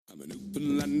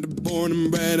Newfoundlander, born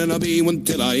and bred, and I'll be one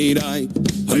till I die.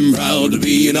 I'm proud to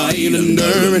be an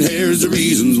islander, and here's the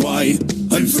reasons why.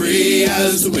 I'm free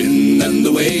as the wind, and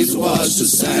the waves wash the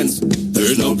sands.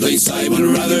 There's no place I would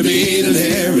rather be than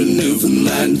here in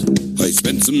Newfoundland. I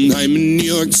spent some time in New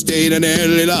York State and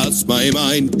nearly lost my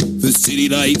mind. The city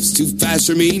life's too fast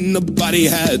for me, nobody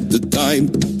had the time.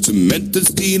 Cement and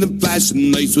steel and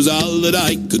fashion lights was all that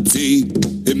I could see.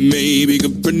 It may be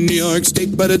good for New York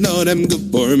State, but it's not damn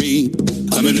good for me.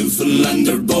 I'm a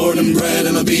Newfoundlander, born and bred,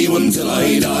 and I'll be one till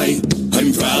I die.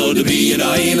 I'm proud to be an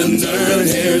islander, and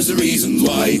here's the reasons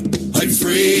why. I'm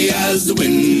free as the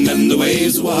wind, and the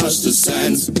waves wash the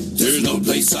sands. There's no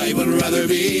place I would rather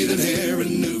be than here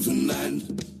in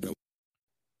Newfoundland.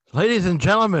 Ladies and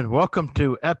gentlemen, welcome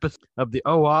to episode of the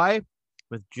OI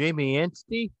with Jamie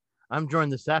Anstey. I'm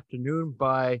joined this afternoon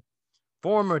by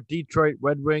former Detroit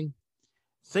Red Wing,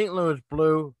 St. Louis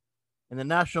Blue, in the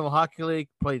National Hockey League,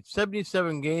 played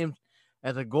 77 games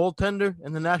as a goaltender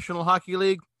in the National Hockey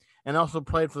League, and also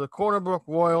played for the Corner Brook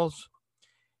Royals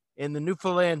in the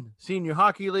Newfoundland Senior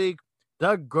Hockey League,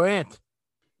 Doug Grant.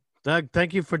 Doug,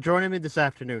 thank you for joining me this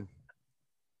afternoon.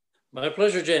 My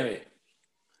pleasure, Jamie.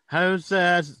 How's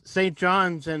St.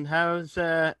 John's, and how's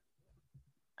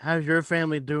your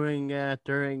family doing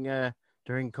during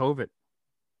COVID?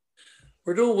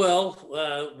 We're doing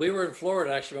well. We were in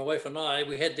Florida, actually, my wife and I.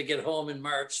 We had to get home in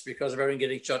March because of everything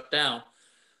getting shut down.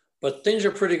 But things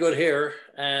are pretty good here,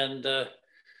 and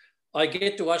I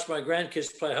get to watch my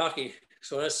grandkids play hockey.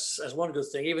 So that's one good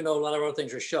thing. Even though a lot of other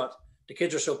things are shut, the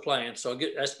kids are still playing. So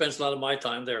I spend a lot of my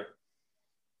time there.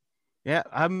 Yeah,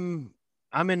 I'm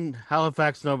in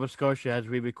Halifax, Nova Scotia, as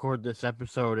we record this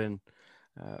episode, and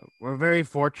we're very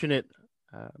fortunate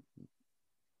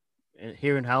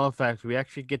here in Halifax. We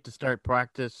actually get to start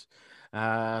practice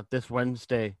this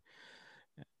Wednesday.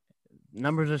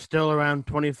 Numbers are still around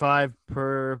 25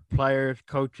 per players,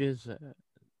 coaches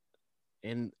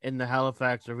in the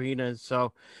Halifax arenas.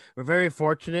 So we're very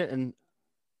fortunate, and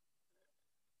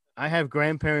I have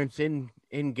grandparents in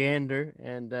Gander,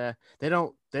 and they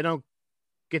don't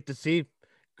get to see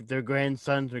their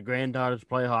grandsons or granddaughters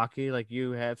play hockey like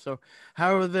you have. So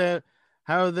how are the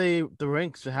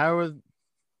rinks? How are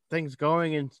things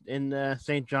going in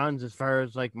St. John's as far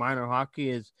as like minor hockey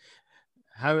is?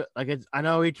 How I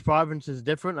know each province is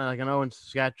different. Like I know in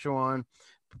Saskatchewan,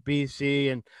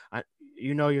 BC, and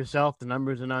you know yourself the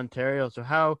numbers in Ontario. So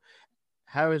how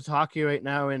is hockey right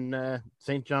now in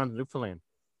St. John's, Newfoundland?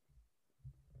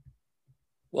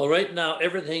 Well, right now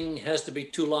everything has to be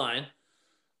two-line.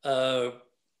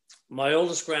 My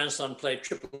oldest grandson played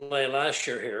AAA last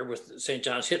year here with St.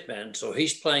 John's Hitmen, so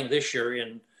he's playing this year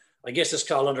in, I guess it's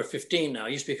called under 15 now.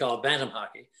 It used to be called Bantam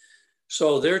Hockey.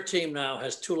 So their team now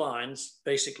has two lines,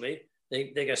 basically.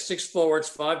 They got 6 forwards,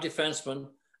 5 defensemen,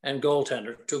 and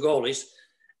goaltender, 2 goalies.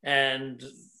 And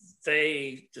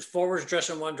the forwards dress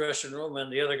in one dressing room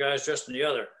and the other guys dress in the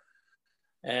other.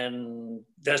 And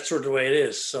that's sort of the way it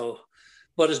is. So,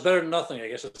 but it's better than nothing, I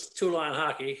guess. It's two-line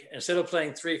hockey. Instead of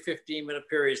playing 3 15-minute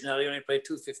periods, now they only play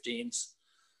 2 15s.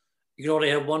 You can only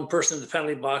have one person in the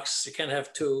penalty box. You can't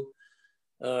have 2.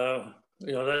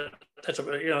 That's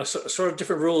sort of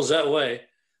different rules that way.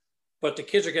 But the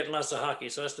kids are getting lots of hockey,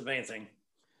 so that's the main thing.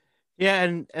 Yeah,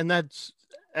 and that's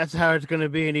how it's going to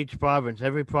be in each province.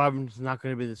 Every province is not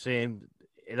going to be the same.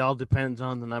 It all depends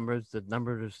on the numbers. The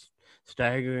numbers are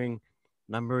staggering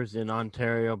numbers in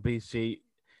Ontario, BC.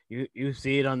 You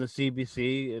see it on the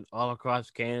CBC all across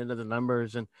Canada, the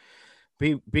numbers, and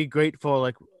be grateful.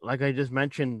 Like I just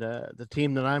mentioned, the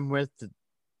team that I'm with,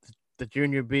 the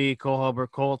Junior B Cole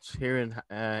Colts here in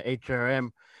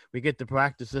HRM, we get to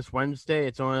practice this Wednesday.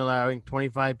 It's only allowing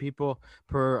 25 people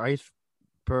per ice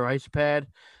pad.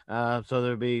 So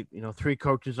there'll be 3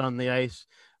 coaches on the ice,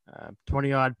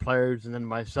 20 odd players, and then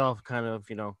myself kind of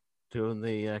doing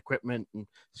the equipment and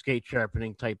skate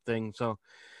sharpening type thing. So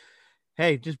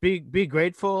hey, just be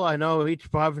grateful. I know each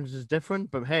province is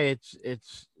different, but hey,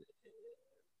 it's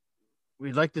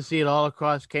we'd like to see it all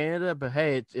across Canada. But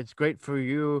hey, it's great for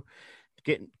you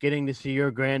getting to see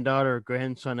your granddaughter or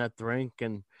grandson at the rink,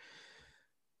 and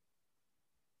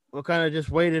we'll kind of just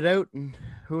wait it out. And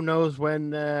who knows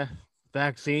when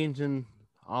vaccines and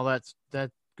all that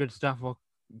good stuff will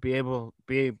be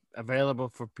available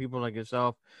for people like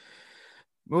yourself.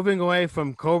 Moving away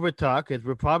from COVID talk, as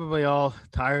we're probably all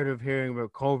tired of hearing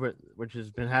about COVID, which has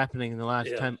been happening in the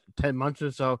last 10 months or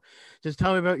so. Just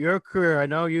tell me about your career. I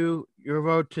know your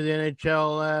road to the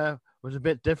NHL was a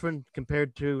bit different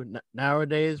compared to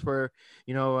nowadays, where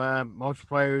most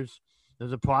players,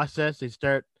 there's a process. They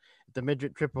start at the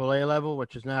midget AAA level,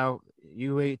 which is now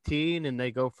U18, and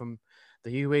they go from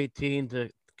the U18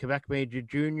 to Quebec Major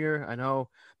Junior. I know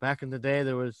back in the day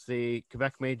there was the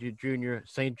Quebec Major Junior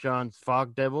St. John's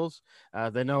Fog Devils.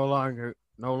 They no longer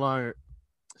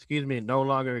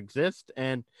exist.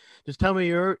 And just tell me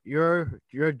your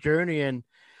journey. And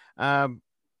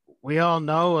we all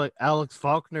know Alex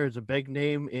Faulkner is a big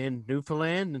name in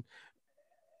Newfoundland,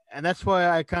 and that's why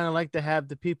I kind of like to have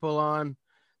the people on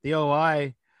the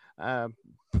OI,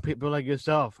 people like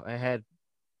yourself. I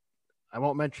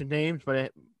won't mention names,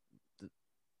 but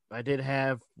I did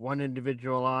have one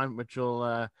individual on, which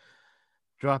will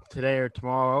drop today or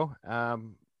tomorrow.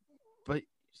 But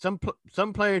some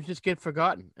players just get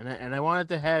forgotten, and I wanted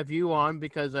to have you on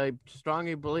because I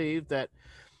strongly believe that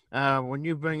when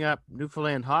you bring up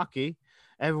Newfoundland hockey,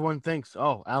 everyone thinks,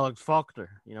 oh, Alex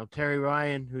Faulkner, Terry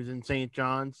Ryan, who's in St.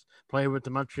 John's, played with the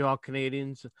Montreal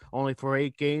Canadiens only for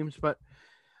 8 games. But,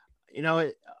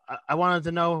 I wanted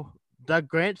to know Doug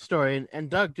Grant's story. And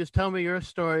Doug, just tell me your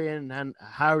story and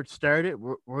how it started,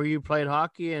 where you played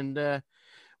hockey, and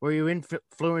were you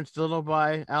influenced a little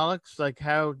by Alex? Like,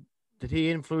 how did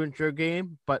he influence your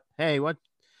game? But, hey,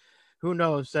 who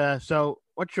knows? So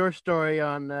what's your story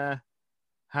on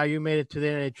how you made it to the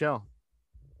NHL?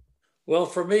 Well,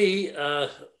 for me,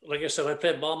 like I said, I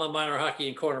played all my minor hockey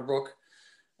in Corner Brook,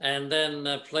 and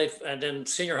then played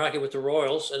senior hockey with the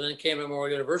Royals, and then came to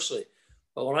Memorial University.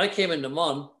 But when I came into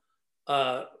MUN,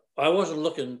 I wasn't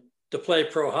looking to play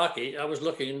pro hockey. I was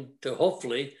looking to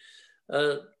hopefully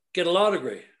get a law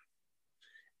degree.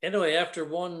 Anyway, after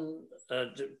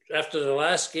the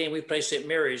last game, we played St.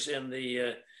 Mary's in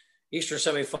the Eastern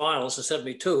semifinals in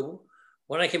 '72.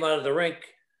 When I came out of the rink,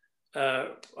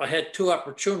 I had 2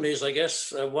 opportunities, I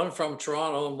guess, one from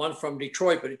Toronto and one from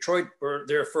Detroit, but Detroit were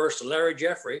there first. Larry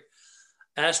Jeffrey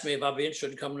asked me if I'd be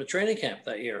interested in coming to training camp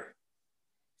that year.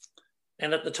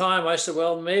 And at the time I said,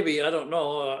 well, maybe, I don't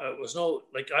know.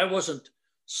 I wasn't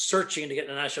searching to get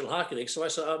in the National Hockey League. So I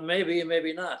said, maybe,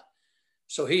 maybe not.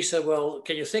 So he said, well,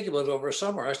 can you think about it over a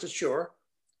summer? I said, sure.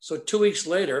 So 2 weeks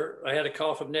later, I had a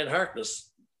call from Ned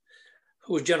Harkness,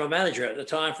 who was general manager at the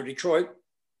time for Detroit.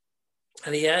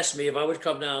 And he asked me if I would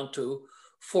come down to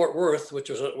Fort Worth, which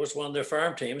was one of their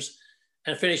farm teams,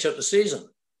 and finish up the season.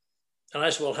 And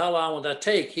I said, well, how long would that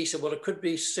take? He said, well, it could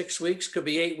be 6 weeks, could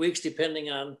be 8 weeks,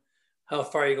 depending on how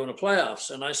far you go to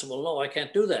playoffs. And I said, well, no, I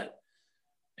can't do that.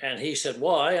 And he said,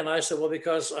 why? And I said, well,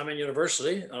 because I'm in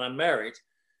university and I'm married.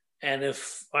 And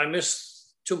if I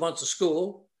miss 2 months of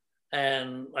school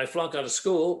and I flunk out of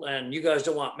school and you guys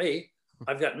don't want me,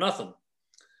 I've got nothing.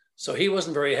 So he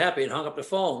wasn't very happy and hung up the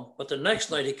phone. But the next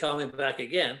night he called me back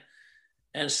again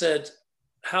and said,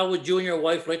 how would you and your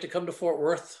wife like to come to Fort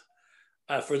Worth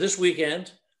for this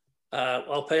weekend?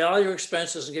 I'll pay all your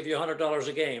expenses and give you $100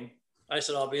 a game. I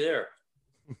said, I'll be there.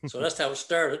 So that's how it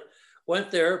started. Went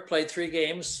there, played 3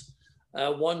 games,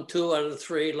 won 2 out of the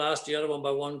 3, lost the other one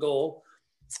by 1 goal.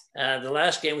 The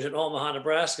last game was in Omaha,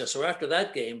 Nebraska. So after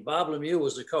that game, Bob Lemieux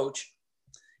was the coach.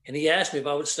 And he asked me if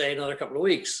I would stay another couple of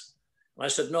weeks. I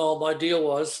said, no, my deal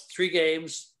was 3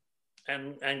 games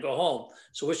and go home.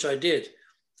 So which I did.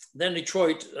 Then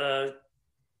Detroit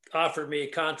offered me a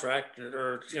contract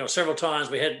or several times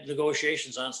we had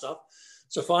negotiations on stuff.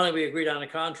 So finally we agreed on a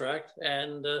contract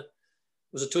and it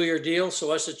was a 2-year deal.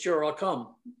 So I said, sure, I'll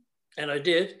come. And I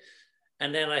did.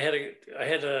 And then I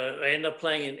ended up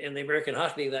playing in the American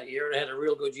Hockey League that year. And I had a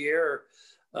real good year.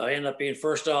 I ended up being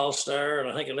first All-Star, and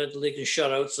I think I led the league in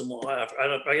shutouts. And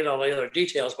I get all the other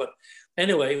details, but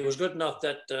anyway, it was good enough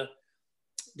that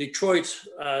Detroit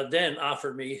then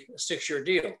offered me a 6-year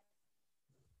deal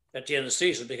at the end of the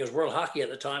season because World Hockey at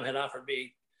the time had offered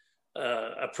me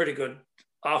a pretty good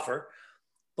offer.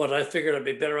 But I figured I'd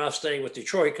be better off staying with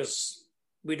Detroit because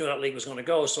we knew that league was going to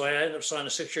go. So I ended up signing a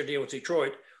 6-year deal with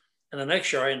Detroit. And the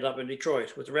next year I ended up in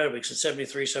Detroit with the Red Wings in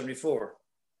 '73, '74.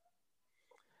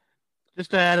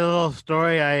 Just to add a little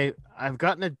story, I've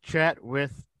gotten a chat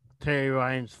with Terry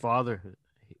Ryan's father.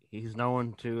 He's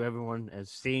known to everyone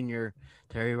as Senior,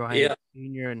 Terry Ryan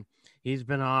Senior, and he's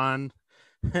been on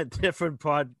a different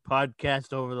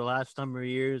podcast over the last number of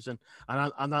years. And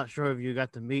I'm not sure if you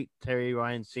got to meet Terry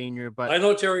Ryan Senior, but I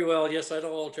know Terry well. Yes, I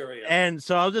know all Terry. Yeah. And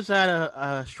so I'll just add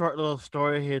a short little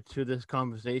story here to this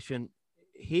conversation.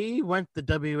 He went the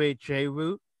WHA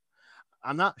route.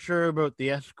 I'm not sure about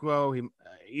the escrow.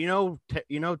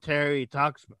 Terry, he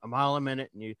talks a mile a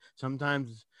minute, and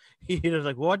sometimes he was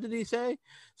like, "What did he say?"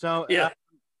 So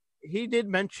he did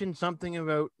mention something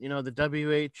about the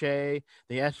WHA,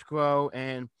 the escrow,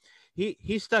 and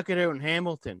he stuck it out in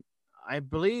Hamilton. I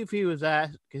believe he was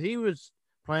asked because he was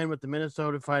playing with the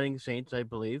Minnesota Fighting Saints, I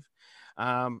believe,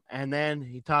 and then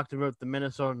he talked about the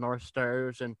Minnesota North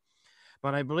Stars,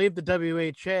 but I believe the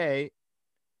WHA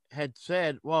had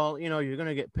said, well, you're going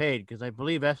to get paid, because I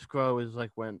believe escrow is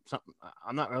like when something.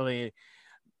 I'm not really.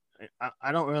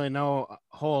 I don't really know a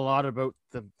whole lot about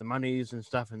the monies and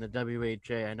stuff in the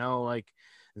WHA. I know, like,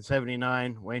 in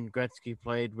 '79, Wayne Gretzky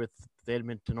played with the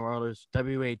Edmonton Oilers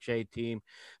WHA team,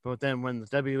 but then when the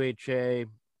WHA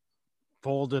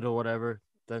folded or whatever,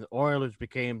 the Oilers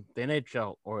became the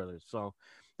NHL Oilers. So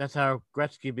that's how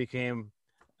Gretzky became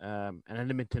an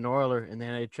Edmonton Oiler in the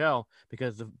NHL,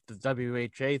 because of the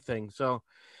WHA thing. So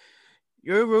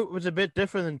your route was a bit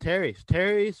different than Terry's.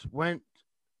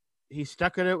 He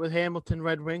stuck it out with Hamilton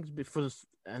Red Wings before this,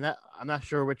 and that I'm not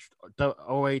sure which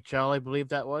OHL I believe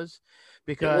that was,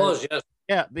 because it was, yes.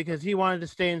 Yeah, because he wanted to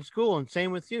stay in school, and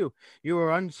same with you. You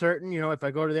were uncertain, if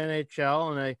I go to the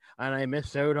NHL and I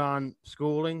miss out on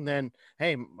schooling, then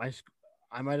hey,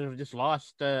 I might have just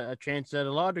lost a chance at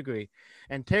a law degree.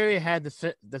 And Terry had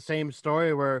the same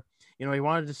story where he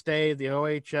wanted to stay the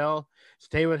OHL,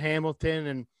 stay with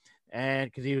Hamilton,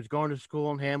 and because he was going to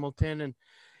school in Hamilton, and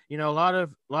a lot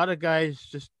of guys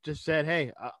just said,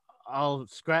 hey, I'll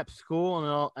scrap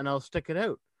school and I'll stick it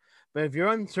out. But if you're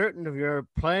uncertain of your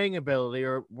playing ability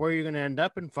or where you're going to end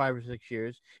up in 5 or 6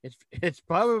 years, it's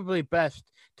probably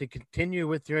best to continue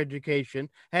with your education.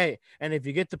 Hey, and if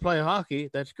you get to play hockey,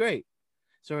 that's great.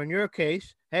 So in your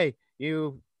case, hey,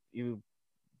 you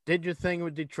did your thing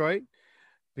with Detroit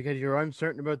because you're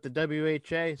uncertain about the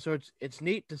WHA. So it's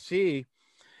neat to see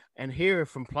and hear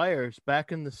from players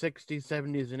back in the 60s,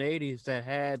 70s, and 80s that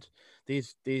had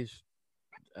these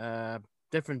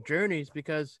different journeys,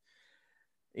 because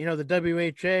the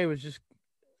WHA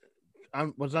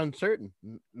was uncertain.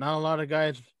 Not a lot of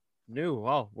guys knew,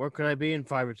 well, where could I be in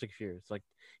 5 or 6 years? Like,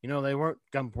 they weren't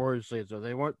Gump Worsleys, or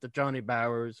they weren't the Johnny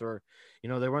Bowers, or,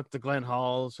 they weren't the Glenn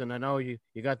Halls. And I know you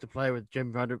got to play with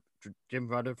Jim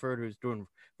Rutherford, who's doing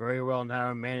very well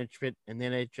now in management in the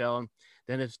NHL. And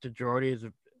Dennis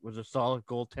DeJordy was a solid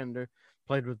goaltender,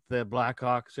 played with the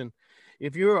Blackhawks. And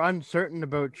if you were uncertain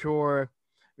about your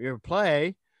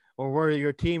play or where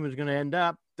your team was going to end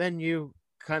up, then you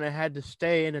kind of had to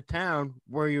stay in a town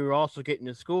where you were also getting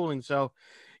your schooling. So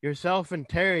yourself and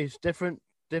Terry's different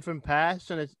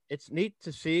paths, and it's neat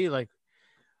to see like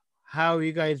how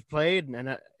you guys played.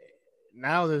 And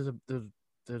now there's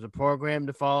a program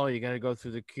to follow. You got to go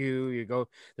through the queue.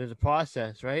 There's a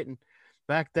process, right? And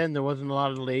back then there wasn't a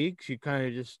lot of leagues. You kind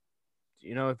of just,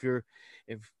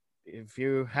 if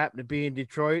you happen to be in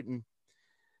Detroit and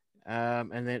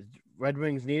the Red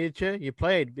Wings needed you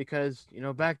played, because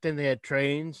back then they had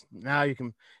trains. Now you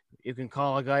can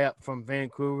call a guy up from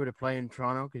Vancouver to play in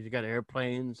Toronto because you got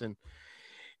airplanes, and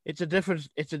it's a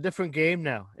different game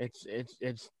now.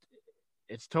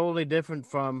 It's totally different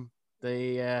from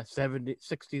the 60s,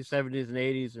 70s, and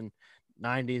 80s and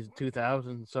 90s and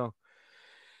 2000s. So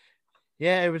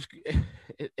yeah,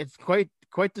 it's quite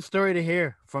the story to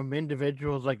hear from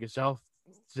individuals like yourself.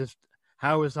 Just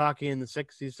how was hockey in the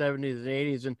 60s, 70s, and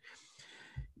 80s. And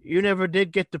you never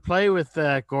did get to play with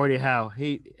Gordie Howe.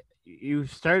 You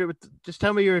started with, just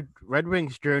tell me your Red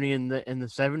Wings journey in the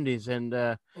 70s. And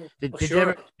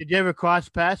did you ever cross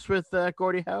paths with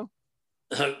Gordie Howe?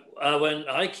 When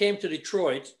I came to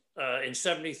Detroit in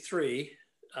 73,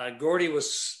 Gordie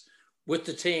was with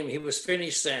the team. He was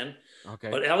finished then.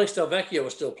 Okay. But Alex Delvecchio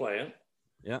was still playing.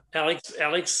 Yeah.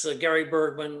 Alex, Gary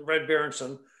Bergman, Red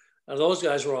Berenson, those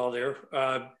guys were all there.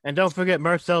 And don't forget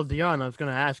Marcel Dion. I was going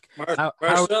to ask how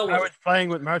was playing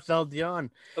with Marcel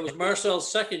Dion. It was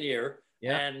Marcel's second year.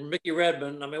 Yeah. And Mickey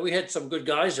Redmond. I mean, we had some good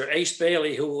guys there. Ace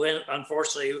Bailey, who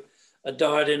unfortunately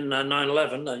died in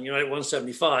 9/11 and United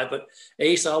 175. But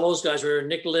Ace, all those guys were there.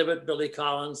 Nick Libet, Billy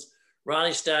Collins,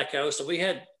 Ronnie Stackhouse. So we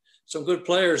had some good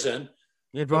players then.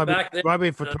 Yeah,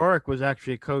 Robbie Ftorek was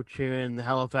actually a coach here in the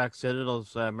Halifax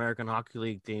Citadel's American Hockey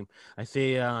League team. I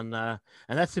see on, and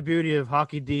that's the beauty of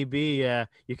Hockey DB.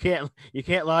 You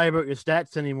can't lie about your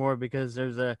stats anymore, because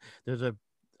there's a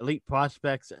elite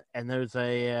prospects, and there's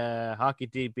a Hockey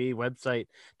DB website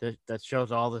that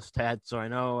shows all the stats. So I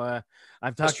know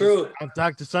I've talked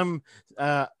to some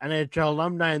NHL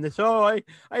alumni, and they say, "Oh,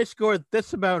 I scored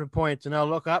this amount of points," and I'll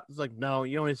look up. It's like, no,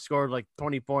 you only scored like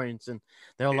 20 points, and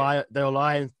they'll lie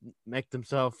and make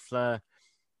themselves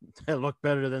look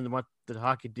better than what the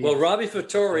Hockey DB. Well, Robbie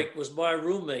Ftorek was my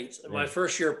roommate in my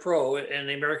first year pro in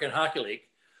the American Hockey League,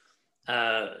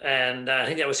 and I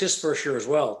think that was his first year as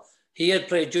well. He had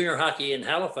played junior hockey in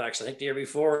Halifax, I think the year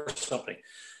before or something.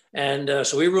 And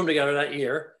so we roomed together that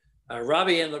year.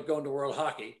 Robbie ended up going to World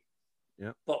Hockey.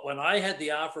 Yeah. But when I had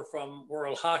the offer from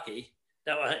World Hockey,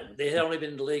 they had only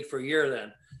been in the league for a year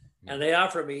then. And they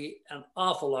offered me an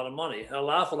awful lot of money, an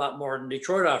awful lot more than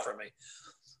Detroit offered me.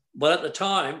 But at the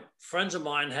time, friends of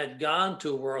mine had gone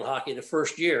to World Hockey the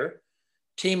first year.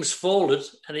 Teams folded,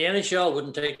 and the NHL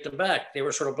wouldn't take them back. They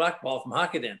were sort of blackballed from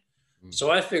hockey then. So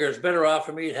I figured it's better off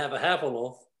for me to have a half a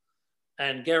loaf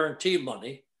and guaranteed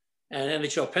money and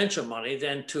NHL pension money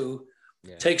than to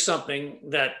take something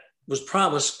that was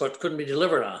promised but couldn't be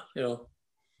delivered on, you know.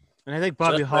 And I think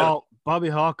Bobby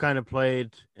Hall kind of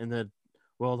played in the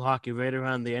World Hockey right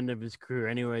around the end of his career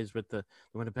anyways with the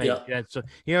Winnipeg Jets. So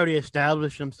he already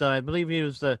established himself. I believe he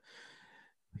was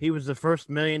the first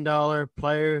 $1 million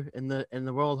player in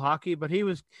the World Hockey, but he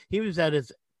was at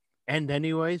his end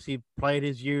anyways. He played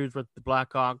his years with the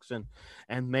Blackhawks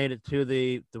and made it to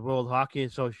the World Hockey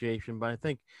Association, but I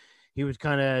think he was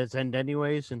kind of at his end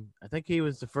anyways, and I think he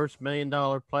was the first $1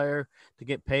 million player to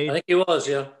get paid. I think he was,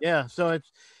 yeah. Yeah, so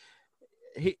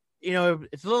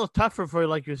it's a little tougher for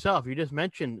like yourself. You just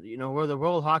mentioned, where the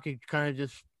World Hockey kind of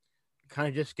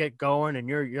just get going, and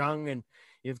you're young and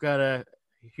you've got a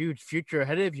huge future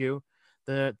ahead of you.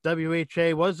 The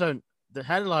WHA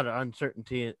had a lot of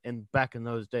uncertainty back in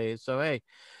those days. So hey,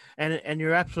 and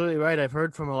you're absolutely right. I've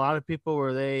heard from a lot of people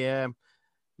where they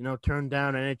turned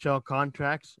down NHL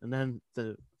contracts, and then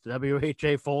the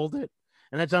WHA folded,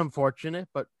 and that's unfortunate.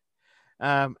 But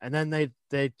and then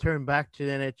they turned back to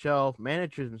the NHL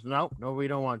managers and said, no, we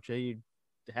don't want you. You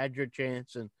had your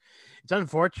chance, and it's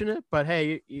unfortunate. But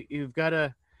hey, you've got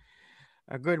a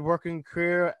good working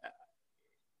career.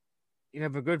 You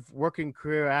have a good working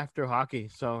career after hockey.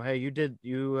 So hey, you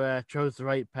chose the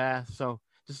right path. So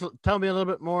just tell me a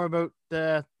little bit more about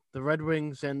the Red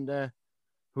Wings and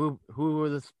who were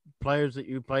the players that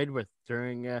you played with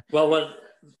during?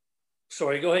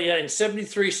 Sorry, go ahead. Yeah, in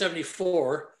 73,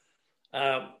 74,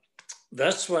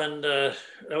 that's when that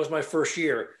was my first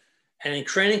year. And in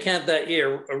training camp that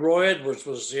year, Roy Edwards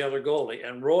was the other goalie,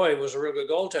 and Roy was a real good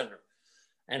goaltender,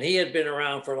 and he had been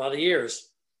around for a lot of years.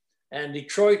 And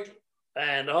Detroit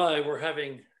and I were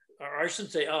having, or I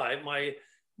shouldn't say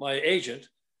my agent,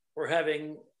 were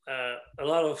having a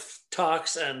lot of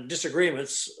talks and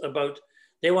disagreements about.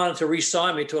 They wanted to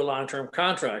re-sign me to a long-term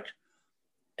contract.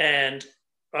 And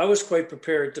I was quite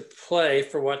prepared to play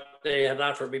for what they had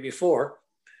offered me before.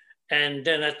 And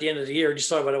then at the end of the year,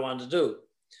 decide what I wanted to do.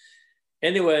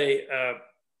 Anyway,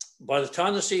 by the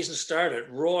time the season started,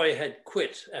 Roy had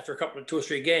quit after two or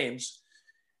three games.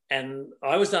 And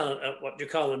I was on what you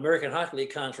call an American Hockey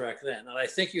League contract then. And I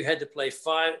think you had to play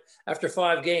after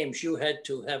 5 games, you had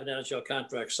to have an NHL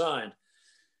contract signed.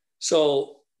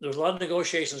 So there was a lot of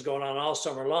negotiations going on all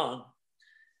summer long.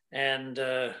 And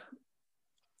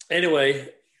anyway,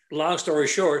 long story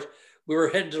short, we were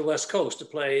heading to the West Coast to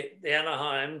play the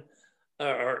Anaheim,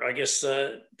 or I guess LA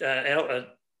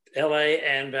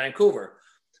and Vancouver.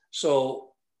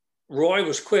 So Roy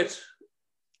was quit,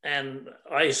 and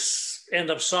I ended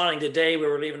up signing the day we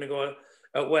were leaving to go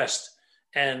out west.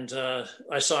 And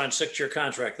I signed a 6-year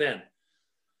contract then.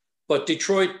 But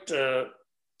Detroit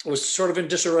was sort of in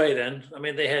disarray then. I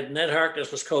mean, they had Ned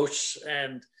Harkness was coach,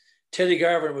 and Teddy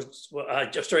Garvin was,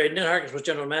 Ned Harkness was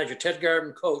general manager. Ted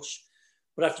Garvin coached,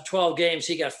 but after 12 games,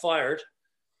 he got fired.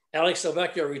 Alex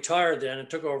Delvecchio retired then and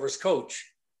took over as coach.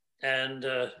 And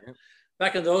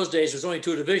back in those days, there was only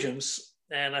 2 divisions,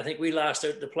 and I think we lost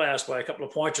out the playoffs by a couple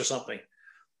of points or something.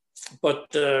 But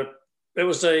it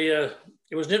was an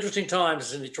interesting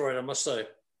times in Detroit, I must say.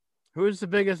 Who was the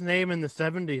biggest name in the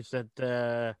 70s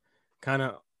that kind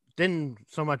of didn't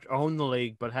so much own the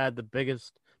league, but had the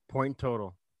biggest point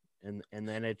total in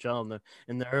the NHL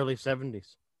in the early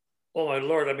 70s? Oh my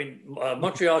Lord. I mean,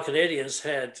 Montreal Canadiens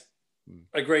had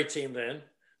a great team then.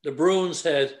 The Bruins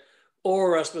had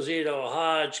Orr, Esposito,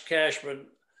 Hodge, Cashman,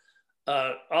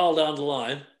 all down the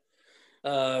line.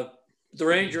 The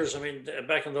Rangers, I mean,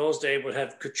 back in those days would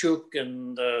have Kachuk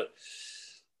and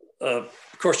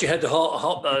of course you had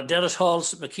the Dennis Hall,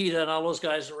 Makita, and all those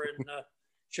guys who were in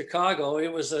Chicago.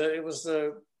 It was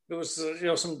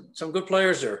some good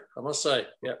players there, I must say.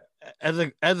 Yeah. As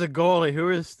a goalie, who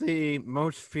is the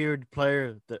most feared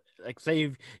player that, like,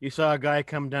 say you saw a guy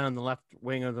come down the left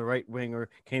wing or the right wing or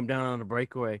came down on a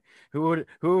breakaway,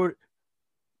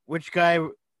 which guy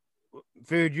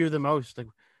feared you the most? Like,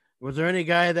 was there any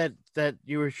guy that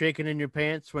you were shaking in your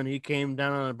pants when he came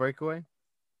down on a breakaway?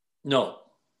 No,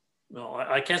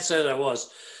 I can't say that I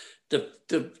was.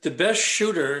 The best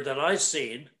shooter that I've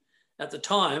seen at the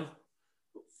time,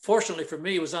 fortunately for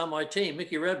me, was on my team,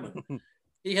 Mickey Redmond.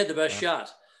 He had the best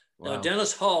shot. Wow. Now,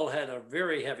 Dennis Hall had a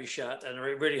very heavy shot and a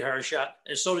really hard shot,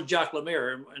 and so did Jacques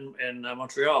Lemaire in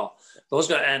Montreal. Those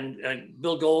guys, and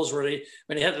Bill Goldsworthy. I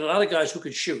mean, he had a lot of guys who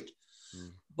could shoot.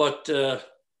 But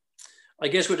I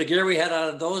guess with the gear we had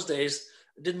on in those days,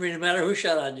 It didn't really matter who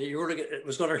shot on you. You were it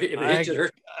was going to if it hit you. It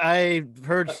hurt. I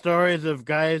heard stories of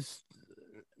guys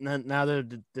now they're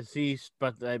deceased,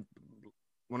 but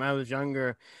when I was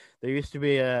younger, there used to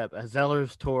be a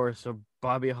Zellers tour. So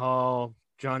Bobby Hall,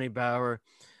 Johnny Bauer,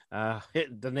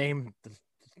 the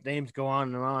names go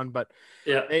on and on. But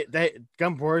yeah, they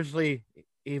Gump Worsley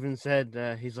even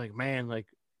said he's like, man, like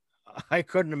I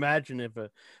couldn't imagine if a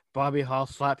Bobby Hall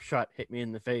slap shot hit me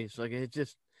in the face. Like it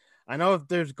just, I know if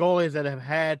there's goalies that have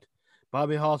had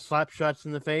Bobby Hall slap shots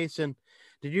in the face. And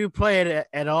did you play it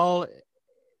at all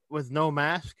with no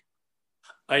mask?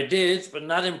 I did, but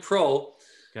not in pro.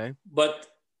 Okay. But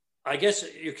I guess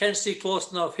you can see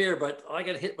close enough here, but I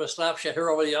got hit with a slap shot here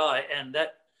over the eye, and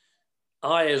that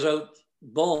eye is out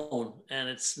bone, and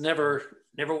it's never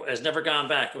gone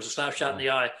back. It was a slap shot in the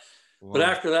eye. Wow. But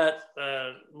after that,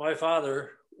 my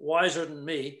father, wiser than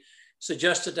me,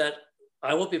 suggested that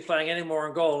I won't be playing any more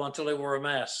in goal until I wore a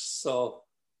mask. So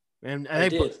and I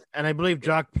did. And I believe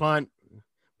Jacques Plante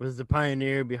was the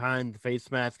pioneer behind the face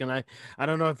mask. And I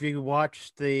don't know if you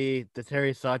watched the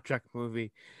Terry Sawchuk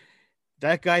movie.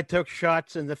 That guy took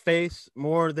shots in the face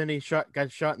more than he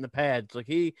got shot in the pads. Like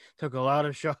he took a lot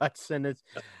of shots, and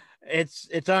it's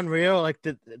unreal. Like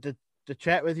to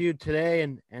chat with you today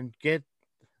and get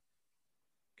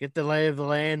the lay of the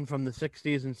land from the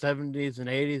 60s and 70s and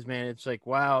 80s, man. It's like,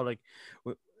 wow. Like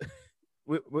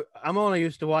I'm only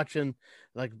used to watching,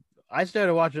 like I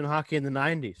started watching hockey in the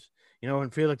 90s. You know,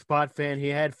 when Felix Potvin, he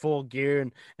had full gear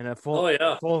and a full,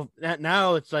 full.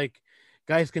 Now it's like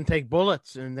guys can take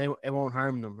bullets and it won't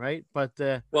harm them, right? But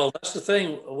well, that's the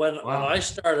thing. When I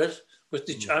started with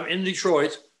I'm in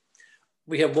Detroit,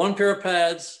 we have one pair of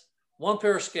pads, one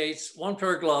pair of skates, one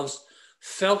pair of gloves,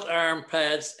 felt arm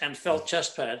pads, and felt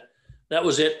chest pad. That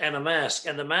was it, and a mask.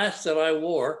 And the mask that I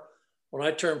wore when I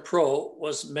turned pro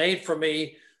was made for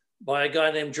me by a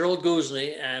guy named Gerald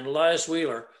Guzny and Elias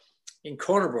Wheeler in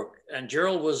Corner Brook. And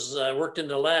Gerald was worked in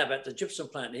the lab at the gypsum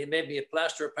plant. He made me a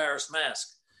plaster of Paris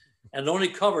mask and only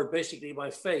covered basically my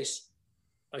face.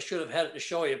 I should have had it to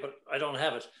show you, but I don't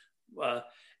have it.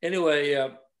 Anyway,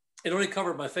 it only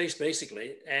covered my face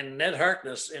basically. And Ned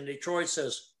Harkness in Detroit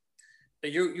says,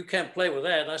 you can't play with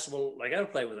that. And I said, well, I got to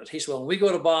play with it. He said, well, when we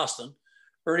go to Boston,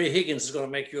 Ernie Higgins is going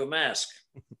to make you a mask.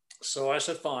 So I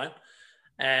said, fine.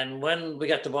 And when we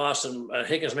got to Boston,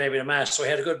 Higgins made me a mask. So I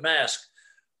had a good mask.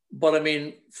 But I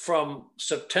mean, from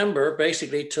September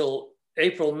basically till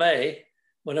April, May,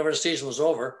 whenever the season was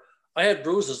over, I had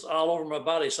bruises all over my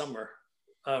body somewhere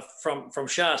from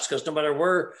shots. Because no matter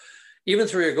where, even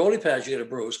through your goalie pads, you get a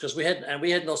bruise. Because we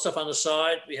had no stuff on the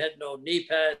side. We had no knee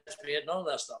pads. We had none of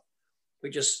that stuff. We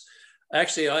just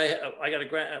actually, I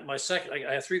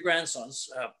have three grandsons.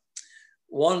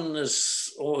 One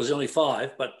was only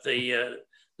 5, but the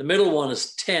middle one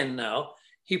is 10 now.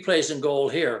 He plays in goal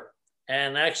here.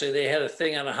 And actually, they had a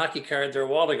thing on a hockey card there a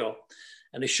while ago,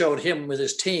 and they showed him with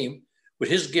his team with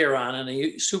his gear on, and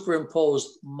he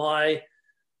superimposed my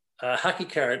hockey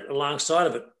card alongside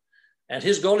of it. And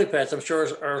his goalie pads, I'm sure,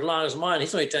 are as long as mine.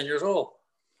 He's only 10 years old.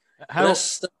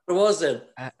 That's what it was then.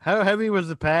 How heavy was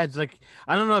the pads? Like,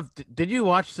 I don't know. Did you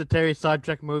watch the Terry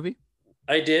Sawchuk movie?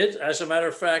 I did. As a matter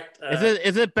of fact,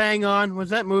 is it bang on?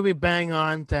 Was that movie bang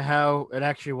on to how it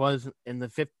actually was in the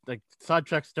 50s? Like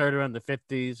Sawchuk started around the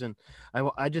 50s, and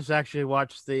I just actually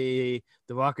watched the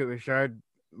Rocket Richard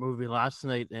movie last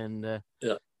night, and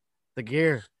the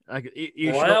gear. Like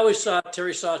I always thought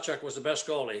Terry Sawchuk was the best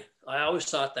goalie. I always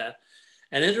thought that,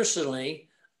 and interestingly,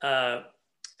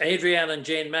 Adrienne and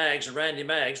Jane Maggs and Randy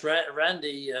Maggs,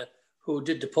 Randy who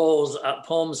did the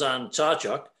poems on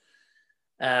Sawchuk.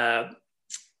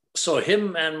 So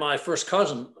him and my first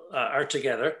cousin are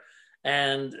together,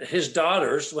 and his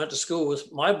daughters went to school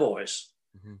with my boys.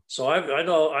 Mm-hmm. So I've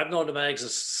known the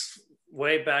Maggs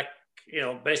way back,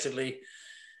 basically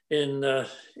in the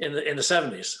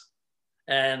 70s.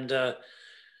 And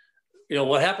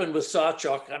what happened with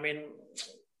Sawchuk? I mean,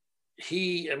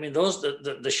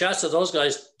 the shots that those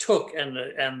guys took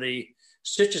and the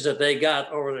stitches that they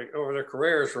got over their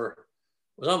careers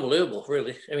was unbelievable,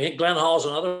 really. I mean, Glenn Hall's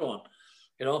another one.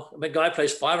 A guy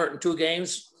plays 502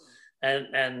 games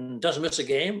and doesn't miss a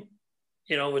game,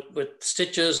 with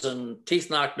stitches and teeth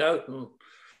knocked out and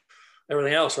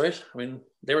everything else, right? I mean,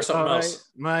 they were something else.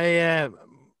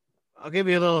 I'll give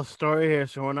you a little story here.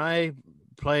 So when I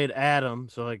played Adam,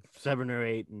 so like 7 or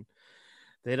 8, and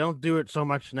they don't do it so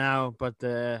much now, but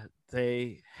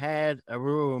they had a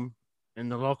room in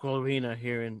the local arena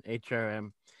here in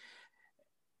HRM.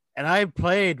 And I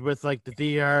played with like the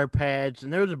DR pads,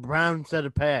 and there was a brown set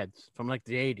of pads from like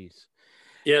the 80s.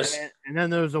 Yes. And then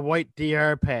there was a white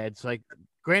DR pads. Like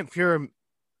Grant Fuhrer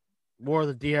wore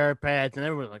the DR pads, and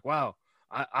everyone was like, "Wow,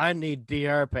 I need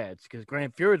DR pads," because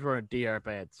Grant Fuhr's wearing DR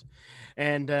pads,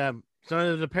 and so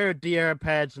there's a pair of DR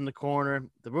pads in the corner.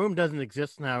 The room doesn't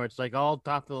exist now; it's like all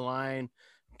top of the line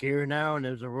gear now, and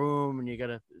there's a room, and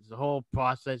it's the whole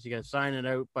process. You gotta sign it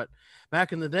out. But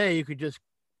back in the day, you could just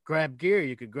grab gear,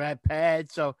 you could grab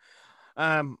pads. So,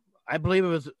 I believe it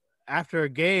was after a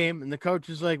game, and the coach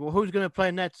is like, "Well, who's gonna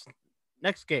play next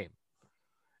game?"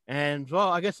 And well,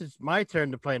 I guess it's my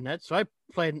turn to play nets. So I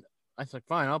said,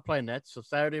 fine, I'll play nets. So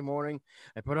Saturday morning,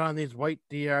 I put on these white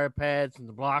DR pads and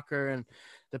the blocker, and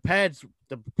the pads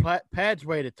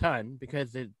weighed a ton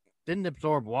because it didn't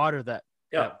absorb water that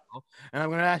well. And I'm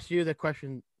going to ask you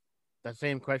that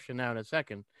same question now in a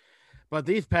second. But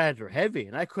these pads were heavy,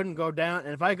 and I couldn't go down.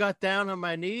 And if I got down on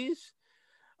my knees,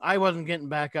 I wasn't getting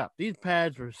back up. These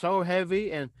pads were so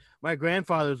heavy, and my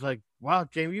grandfather was like, "Wow,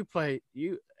 Jamie,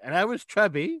 you." And I was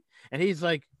chubby, and he's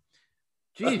like,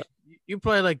 "Geez, you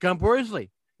play like Gump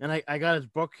Worsley." And I got his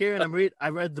book here, and I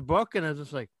read the book, and I was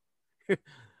just like,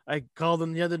 I called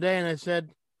him the other day, and I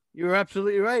said, "You're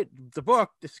absolutely right. The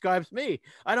book describes me.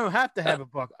 I don't have to have a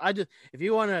book. If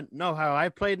you want to know how I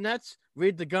played nets,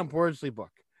 read the Gump Worsley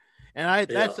book." And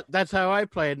that's how I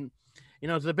played. And,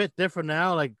 it's a bit different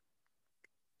now. Like,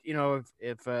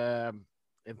 if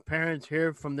parents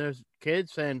hear from their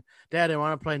kids saying, "Dad, I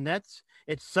want to play nets,"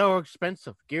 it's so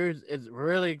expensive. Gear is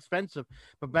really expensive.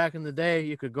 But back in the day,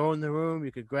 you could go in the room,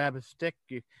 you could grab a stick,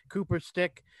 Cooper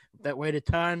stick that weighed a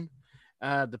ton,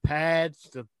 the pads,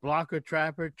 the blocker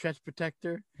trapper, chest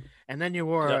protector, and then you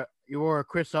wore a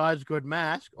Chris Osgood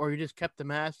mask, or you just kept the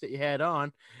mask that you had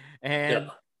on,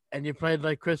 and you played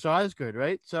like Chris Osgood,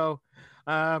 right? So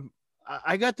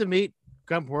I got to meet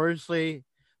Gump Worsley,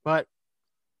 but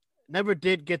never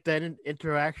did get that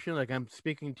interaction like I'm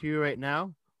speaking to you right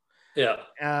now. Yeah.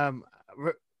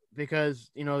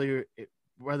 Because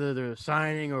whether there's a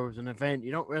signing or it was an event,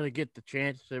 you don't really get the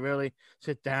chance to really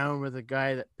sit down with a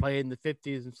guy that played in the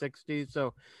 50s and 60s.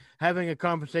 So having a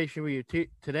conversation with you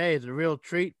today is a real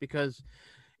treat, because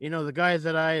the guys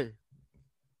that I've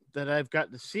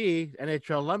gotten to see,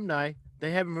 NHL alumni,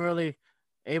 they haven't really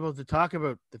able to talk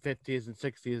about the 50s and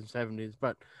 60s and 70s,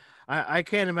 but I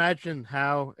can't imagine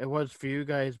how it was for you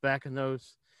guys back in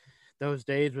those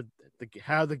days with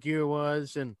how the gear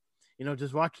was, and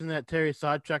just watching that Terry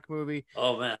Sawchuk movie.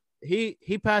 Oh man, he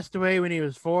passed away when he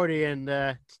was 40,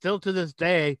 and still to this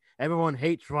day, everyone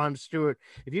hates Ron Stewart.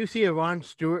 If you see a Ron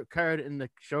Stewart card in the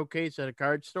showcase at a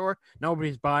card store,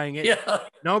 nobody's buying it. Yeah,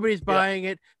 nobody's buying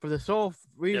it for the sole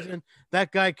reason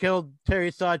that guy killed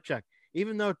Terry Sawchuk.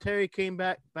 Even though Terry came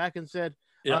back and said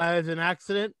it was an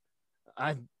accident,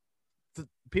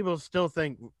 people still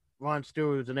think Ron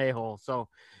Stewart was an a-hole. So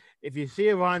if you see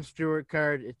a Ron Stewart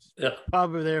card, it's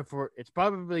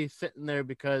probably sitting there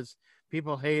because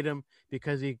people hate him,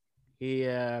 because he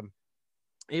even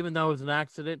though it was an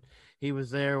accident, he was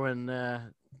there when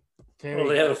Terry. Well,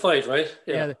 they had a fight, right?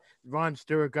 Yeah. Ron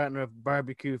Stewart got in a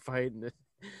barbecue fight, and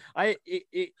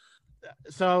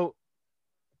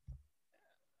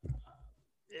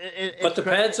but the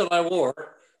pads that I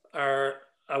wore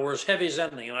were as heavy as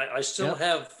anything, and I still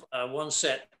have one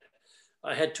set.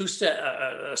 I had two set,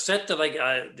 a set that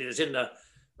I is in the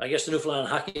Newfoundland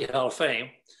Hockey Hall of Fame.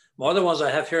 My other ones I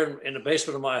have here in the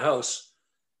basement of my house,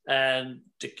 and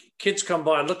the kids come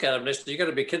by and look at them. And they say, "You got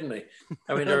to be kidding me!"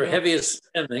 I mean, they're heavy as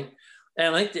anything,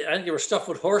 and I think they were stuffed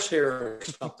with horsehair or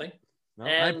something. No,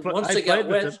 and once they got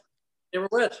wet, they were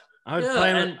wet. I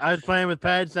was playing with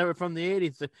pads that were from the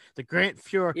 80s. The Grant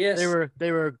Fuhr. Yes.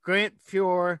 They were Grant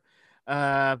Fuhr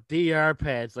DR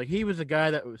pads. Like, he was the guy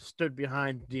that stood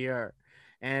behind DR.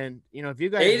 And if you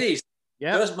guys 80s,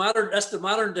 that's modern. That's the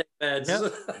modern day pads.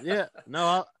 Yeah.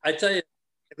 No, I tell you.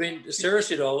 I mean,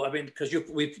 seriously though. I mean, because you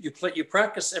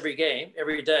practice every game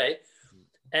every day,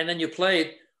 and then you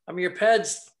played. I mean, your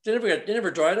pads they never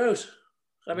dried out.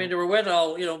 I mean, they were wet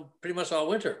all pretty much all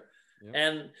winter. Yep.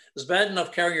 And it was bad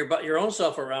enough carrying your own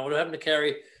stuff around without having to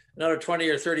carry another 20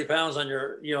 or 30 pounds on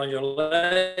your on your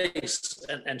legs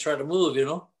and try to move.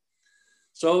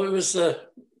 So it was a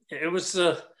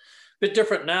bit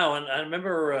different now. And I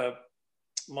remember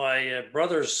my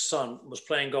brother's son was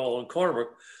playing goal in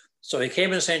Cornerbrook, so he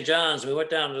came in St. John's. And we went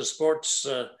down to the sports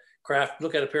craft,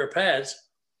 look at a pair of pads,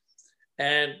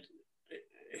 and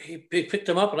he picked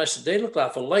them up, and I said, "They look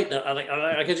awful light." And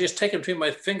I could just take them between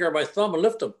my finger and my thumb and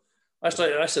lift them. I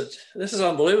said, "This is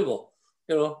unbelievable,"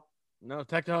 No,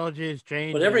 technology has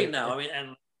changed. But everything now, I mean,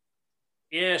 and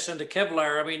yes, and the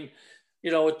Kevlar, I mean,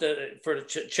 with for the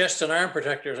chest and arm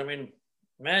protectors, I mean,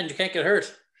 man, you can't get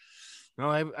hurt. No,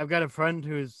 I've got a friend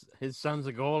his son's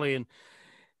a goalie, and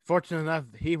fortunate enough,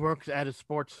 he works at a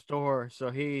sports store, so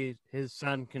his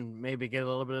son can maybe get a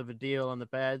little bit of a deal on the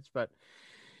pads. But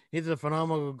he's a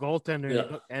phenomenal goaltender.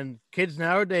 Yeah. And kids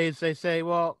nowadays, they say,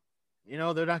 well,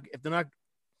 they're not if they're not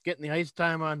getting the ice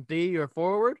time on D or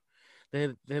forward,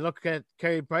 they look at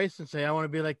Carey Price and say, I want to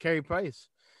be like Carey Price.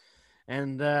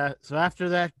 And so after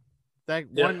that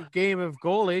one game of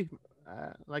goalie,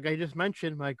 like I just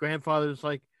mentioned, my grandfather was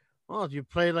like, well, you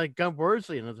play like Gump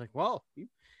Worsley. And I was like, well, he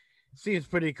seems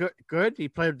pretty good. He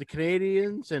played with the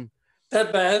Canadians and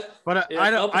that bad. But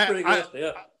I don't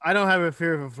I don't have a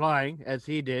fear of flying as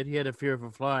he did. He had a fear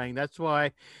of flying. That's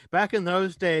why back in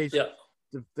those days,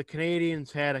 the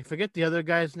Canadians had, I forget the other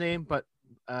guy's name, but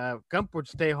Gump would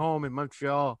stay home in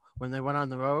Montreal when they went on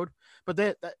the road. But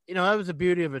that was the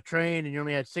beauty of a train, and you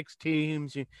only had 6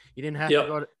 teams. You didn't have to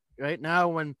go to, right now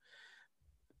when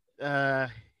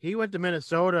he went to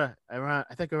Minnesota around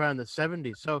the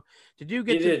 70s. So did you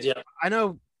get I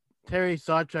know Terry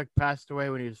Sawchuk passed away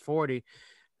when he was 40.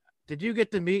 Did you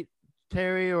get to meet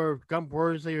Terry or Gump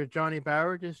Worsley or Johnny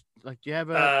Bauer? Just like, do you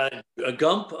have a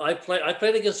Gump? I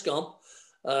played against Gump.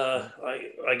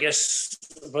 I guess,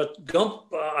 but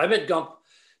Gump, I met Gump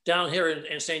down here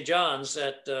in St. John's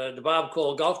at the Bob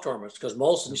Cole golf tournaments, because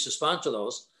Molson used to sponsor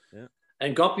those. Yeah.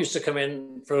 And Gump used to come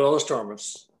in for those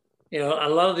tournaments. A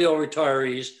lot of the old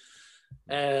retirees.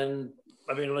 And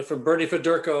I mean, like from Bernie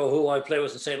Federko, who I play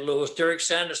with in St. Louis, Derek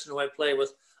Sanderson, who I play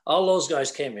with, all those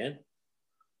guys came in.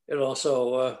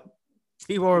 So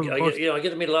he wore I get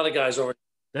to meet a lot of guys over.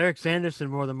 Derek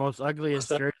Sanderson wore the most ugliest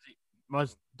jersey.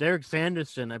 Derek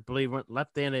Sanderson, I believe,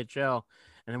 left the NHL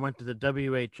and then went to the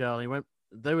WHL.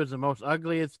 There was the most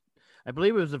ugliest. I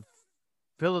believe it was the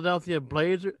Philadelphia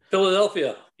Blazers.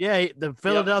 Yeah, the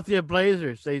Philadelphia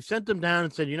Blazers. They sent them down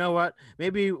and said, you know what?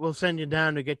 Maybe we'll send you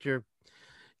down to get your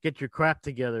crap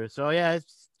together. So yeah,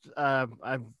 it's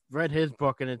I've read his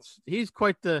book, and he was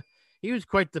quite the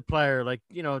player. Like,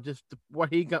 just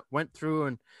what he went through,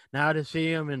 and now to see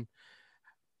him, and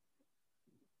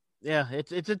yeah,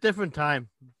 it's a different time.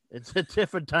 It's a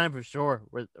different time for sure.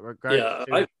 With regards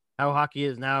to how hockey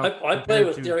is now. I played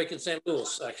with Derek in St.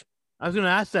 Louis, actually. I was going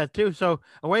to ask that too. So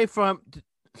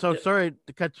sorry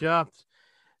to cut you off.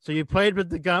 So you played with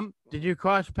the Gump. Did you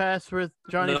cross paths with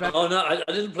Johnny? No, I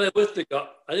didn't play with the Gump.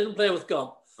 I didn't play with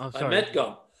Gump. Oh, sorry. I met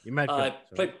Gump. You met Gump.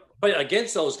 I played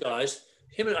against those guys.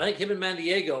 I think him and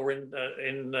Mandiego were in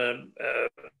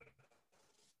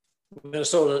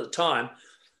Minnesota at the time.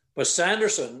 But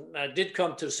Sanderson did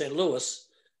come to St. Louis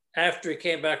after he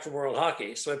came back from World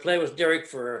Hockey. So I played with Derek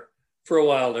for a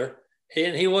while there.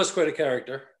 He was quite a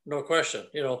character, no question,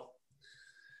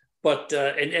 But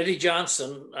and Eddie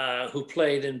Johnson, who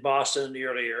played in Boston in the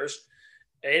early years,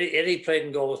 Eddie played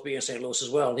in goal with me in St. Louis as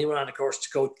well. And he went on, of course, to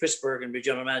coach Pittsburgh and be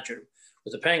general manager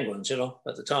with the Penguins,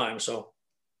 at the time. So,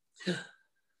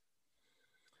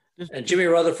 and Jimmy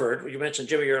Rutherford, you mentioned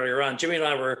Jimmy earlier on. Jimmy and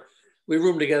I we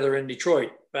roomed together in Detroit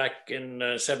back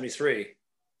in 73,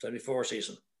 74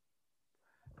 season.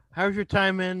 How was your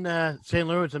time in St.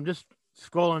 Louis? I'm just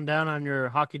scrolling down on your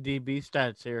Hockey DB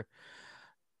stats here.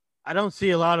 I don't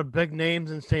see a lot of big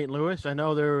names in St. Louis. I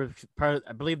know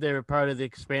I believe they were part of the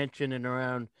expansion in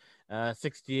around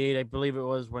 68. I believe it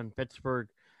was when Pittsburgh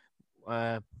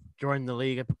joined the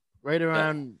league, right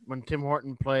around when Tim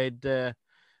Horton played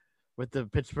with the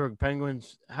Pittsburgh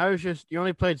Penguins. You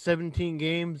only played 17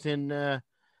 games in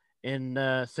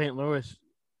St. Louis.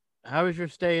 How was your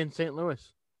stay in St.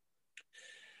 Louis?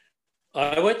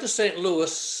 I went to St.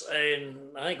 Louis in,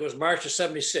 I think it was March of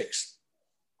 76.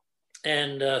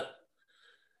 And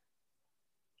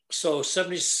so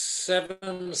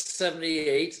 77,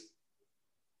 78,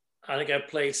 I think I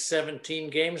played 17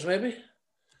 games maybe.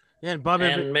 Yeah,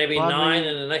 and maybe 9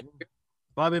 in the next year.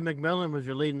 Bobby McMillan was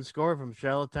your leading scorer from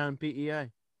Charlottetown, PEI.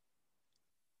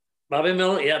 Bobby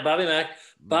McMillan, yeah, Bobby Mac.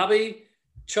 Bobby,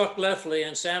 Chuck Leffley,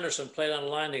 and Sanderson played on the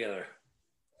line together.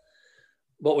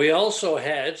 What we also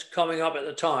had coming up at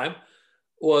the time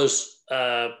was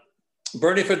Bernie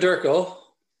Federko,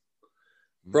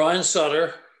 Brian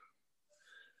Sutter,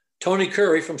 Tony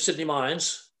Curry from Sydney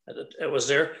Mines. It was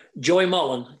there. Joey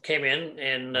Mullen came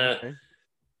in about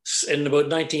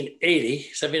 1980,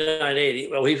 79, 80.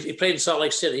 Well, he played in Salt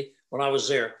Lake City when I was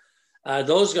there.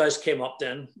 Those guys came up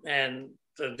then, and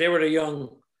they were the young.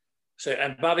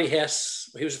 And Bobby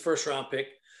Hess, he was the first round pick.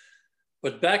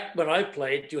 But back when I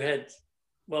played, you had,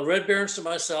 Red Berenson,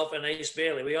 myself, and Ace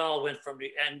Bailey. We all went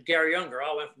and Gary Younger,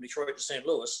 all went from Detroit to St.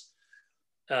 Louis.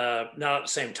 Not at the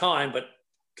same time, but,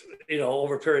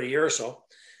 over a period of a year or so.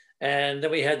 And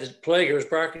then we had the Plaguers,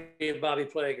 Barkley and Bobby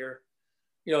Plager,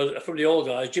 from the old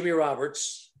guys, Jimmy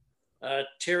Roberts,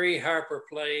 Terry Harper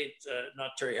played,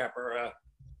 not Terry Harper,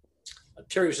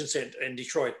 Terry was in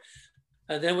Detroit.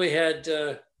 And then we had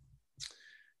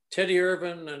Teddy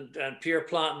Irvin and Pierre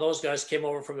Plant and those guys came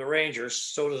over from the Rangers.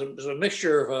 So it was a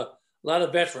mixture of a lot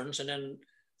of veterans and then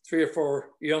 3 or 4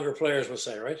 younger players, we'll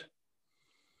say, right?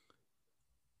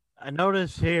 I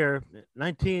noticed here,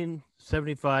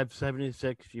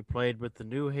 1975-76, you played with the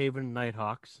New Haven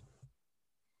Nighthawks.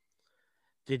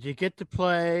 Did you get to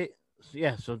play?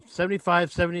 Yeah, so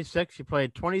 75-76, you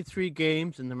played 23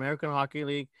 games in the American Hockey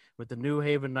League with the New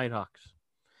Haven Nighthawks.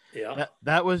 Yeah.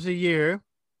 That was the year.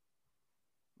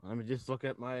 Let me just look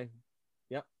at my.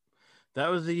 Yep. That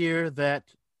was the year that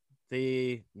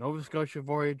the Nova Scotia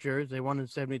Voyageurs, they won in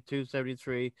 72,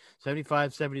 73,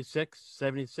 75, 76,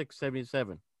 76,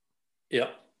 77. Yeah.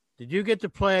 Did you get to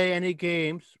play any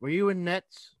games? Were you in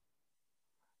nets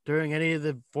during any of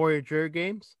the Voyager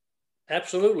games?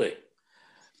 Absolutely.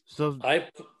 So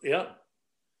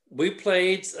we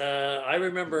played. I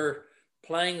remember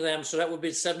playing them. So that would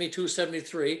be 72,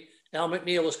 73. Al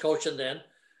McNeil was coaching then.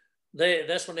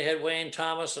 That's when they had Wayne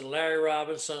Thomas and Larry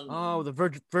Robinson. Oh, the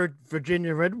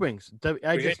Virginia Red Wings.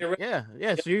 Yeah.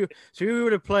 Yep. So you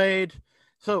would have played.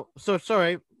 So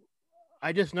sorry.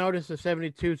 I just noticed the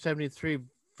 72, 73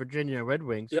 Virginia Red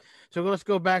Wings. Yep. So let's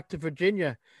go back to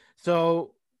Virginia.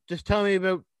 So just tell me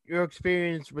about your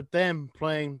experience with them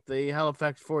playing the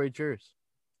Halifax Voyageurs.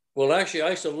 Well, actually, I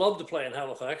used to love to play in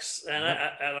Halifax, and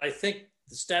I think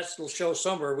the stats will show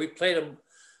somewhere. We played them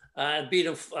and beat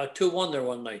them 2-1 there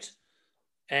one night.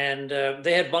 And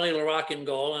they had Bunny LaRock in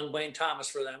goal and Wayne Thomas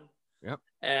for them. Yep.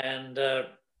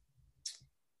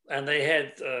 And they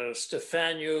had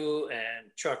Stefanu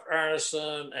and Chuck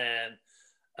Arneson and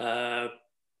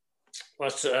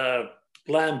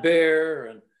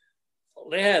Lambert, and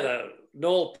they had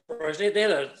Noel Price. They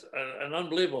had an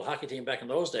unbelievable hockey team back in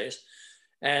those days.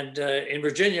 And in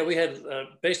Virginia, we had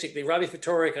basically Robbie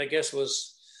Fatorik, I guess,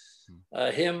 was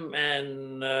him,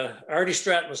 and Artie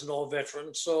Stratton was an old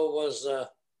veteran. So was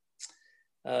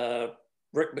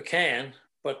Rick McCann.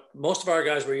 But most of our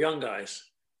guys were young guys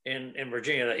in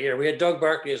Virginia that year. We had Doug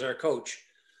Barkley as our coach,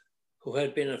 who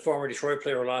had been a former Detroit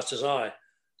player who lost his eye.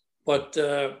 But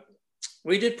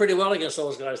we did pretty well against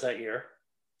those guys that year.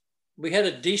 We had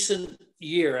a decent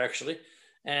year, actually.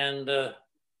 And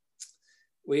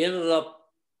we ended up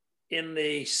in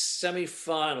the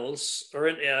semifinals, or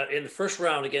in the first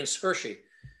round against Hershey.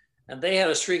 And they had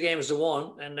us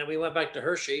 3-1. And then we went back to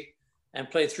Hershey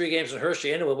and played 3 games at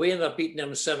Hershey. Anyway, we ended up beating them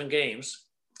in 7 games.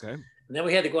 Okay. And then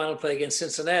we had to go out and play against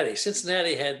Cincinnati.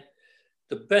 Cincinnati had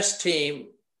the best team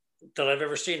that I've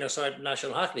ever seen outside the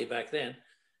National Hockey League back then.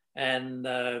 And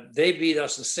they beat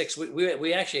us in 6.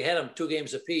 We actually had them 2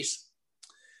 games apiece.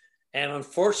 And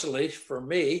unfortunately for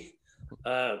me,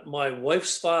 my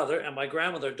wife's father and my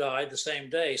grandmother died the same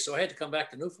day. So I had to come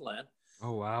back to Newfoundland.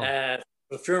 Oh, wow.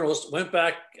 The funerals, went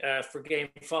back for game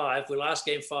 5. We lost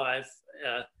game 5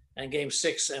 and game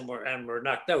 6 and were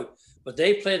knocked out. But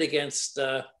they played against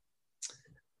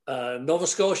Nova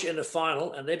Scotia in the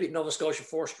final, and they beat Nova Scotia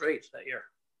 4 straight that year.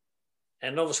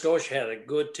 And Nova Scotia had a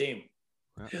good team.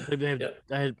 I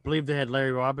believe they had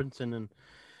Larry Robinson. And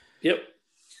Yep.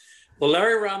 Well,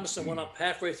 Larry Robinson went up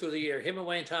halfway through the year. Him and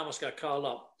Wayne Thomas got called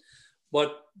up.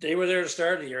 But they were there to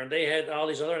start the year, and they had all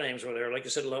these other names were there. Like I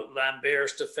said,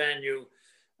 Lambert, Stefanu,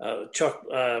 Chuck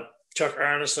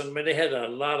Arneson. I mean, they had a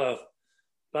lot of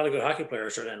good hockey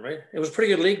players then, right? It was a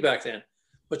pretty good league back then.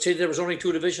 But see, there was only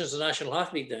 2 divisions of the National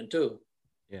Hockey League then, too.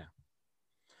 Yeah.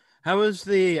 How was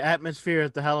the atmosphere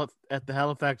at the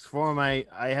Halifax Forum? I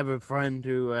have a friend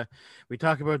who we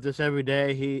talk about this every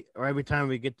day. Every time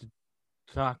we get to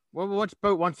talk,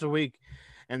 once a week,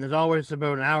 and there's always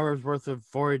about an hour's worth of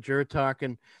Voyager talk.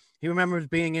 And he remembers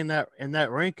being in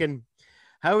that rink. And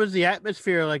how was the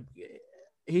atmosphere? Like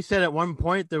he said, at one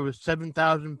point there was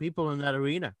 7,000 people in that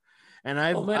arena. And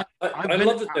I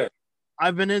loved it there.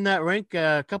 I've been in that rink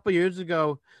a couple of years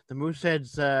ago. The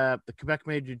Mooseheads, the Quebec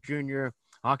Major Junior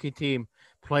hockey team,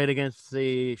 played against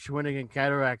the Shawinigan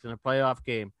Cataracts in a playoff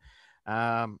game,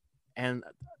 and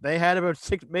they had about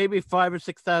 5,000 or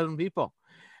 6,000 people.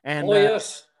 And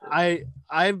yes,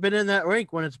 I've been in that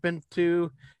rink when it's been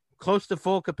to close to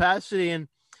full capacity. And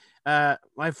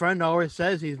my friend always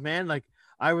says like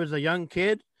I was a young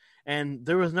kid and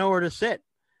there was nowhere to sit.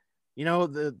 You know,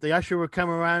 the usher would come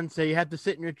around and say you had to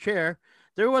sit in your chair.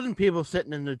 There wasn't people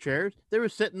sitting in the chairs. They were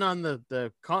sitting on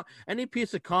any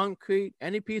piece of concrete,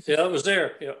 any piece of it was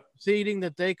there. Yeah, seating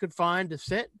that they could find to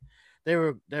sit. They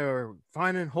were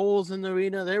finding holes in the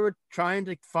arena. They were trying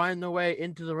to find their way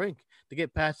into the rink to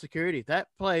get past security. That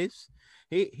place,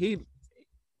 he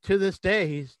to this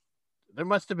day, there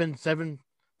must have been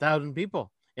 7,000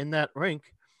 people in that rink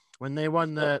when they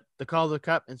won the Calder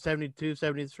Cup in 72,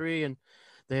 73, and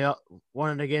they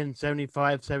won it again in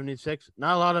 75, 76.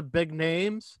 Not a lot of big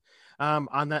names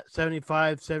on that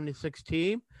 75, 76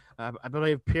 team. I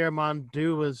believe Pierre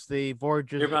Mondu was the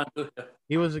Voyageurs.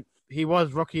 He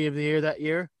was Rookie of the Year that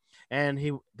year,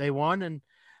 and they won. And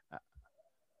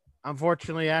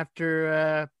unfortunately,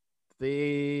 after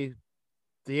the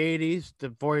 80s, the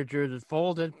Voyageurs had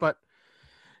folded. But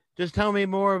just tell me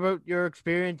more about your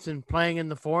experience in playing in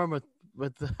the Forum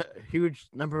with a huge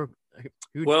number.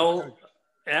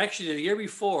 Actually, the year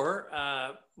before,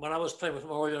 when I was playing with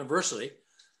Memorial University,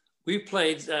 we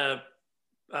played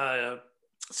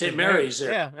St. Mary's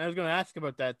there. Yeah, I was going to ask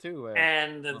about that too.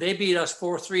 And they beat us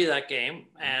 4-3 that game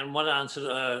and went on to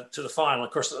the final.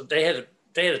 Of course, they had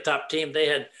a top team. They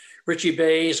had Richie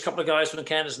Bays, a couple of guys from the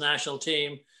Canada's national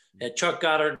team. They had Chuck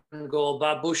Goddard in goal.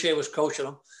 Bob Boucher was coaching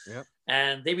them. Yep.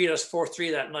 And they beat us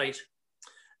 4-3 that night.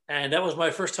 And that was my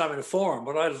first time in the Forum,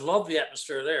 but I loved the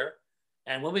atmosphere there.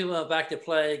 And when we went back to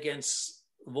play against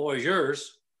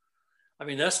Voyageurs, I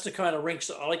mean, that's the kind of rinks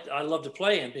I love to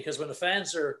play in, because when the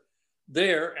fans are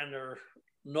there and they're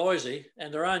noisy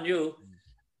and they're on you,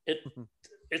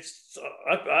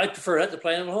 I prefer that to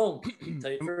playing at home.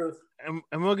 Tell you the truth.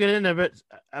 And we'll get into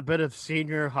a bit of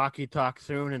senior hockey talk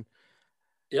soon. And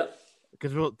yep,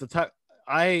 because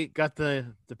I got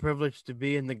the privilege to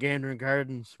be in the Gander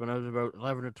Gardens when I was about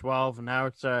 11 or 12, and now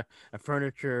it's a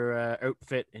furniture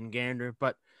outfit in Gander.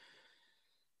 But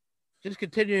just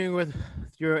continuing with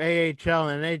your AHL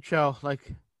and NHL,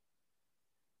 like,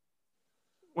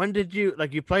 when did you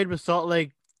played with Salt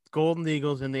Lake Golden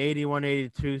Eagles in the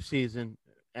 81-82 season,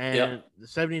 and the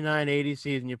 79-80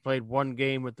 season you played one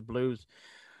game with the Blues.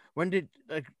 When did,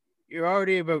 you're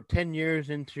already about 10 years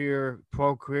into your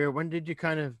pro career, when did you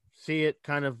kind of see it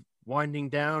kind of winding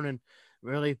down and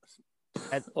really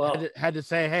had to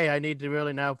say, hey, I need to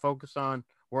really now focus on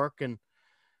work? And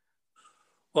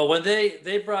well, when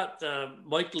they brought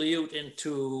Mike Liut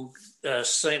into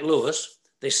St. Louis,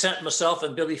 they sent myself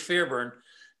and Billy Fairburn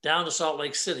down to Salt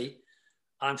Lake City.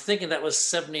 I'm thinking that was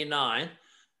 79.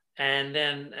 And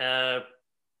then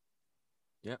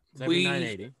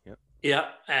 79-80. Yep. Yeah,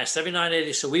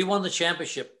 79-80. So we won the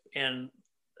championship in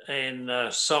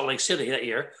Salt Lake City that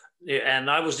year. And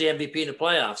I was the MVP in the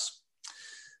playoffs.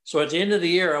 So at the end of the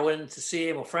year, I went in to see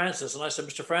Emil Francis, and I said,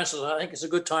 Mr. Francis, I think it's a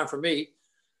good time for me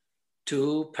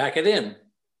to pack it in,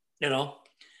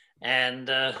 And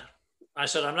I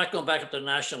said, I'm not going back up to the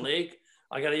National League.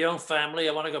 I got a young family.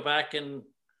 I want to go back and,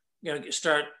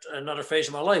 start another phase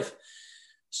of my life.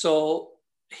 So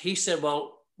he said,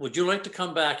 well, would you like to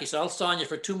come back? He said, I'll sign you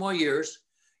for 2 more years.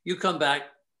 You come back,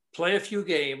 play a few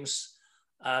games,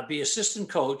 be assistant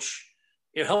coach,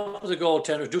 help the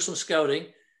goaltenders, do some scouting.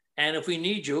 And if we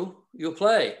need you, you'll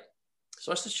play.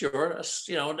 So I said, sure.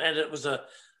 And it was a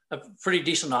pretty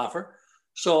decent offer.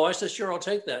 So I said, sure, I'll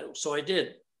take that. So I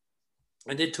did.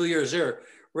 I did 2 years there.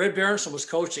 Red Berenson was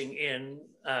coaching in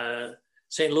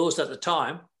St. Louis at the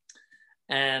time.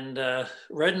 And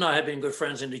Red and I had been good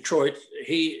friends in Detroit.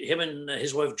 Him and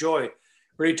his wife, Joy,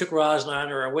 really took Roz and I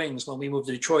under our wings when we moved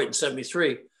to Detroit in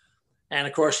 73. And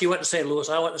of course, he went to St. Louis.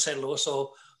 I went to St. Louis.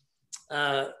 So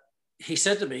he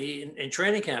said to me in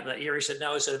training camp that year, he said,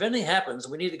 if anything happens,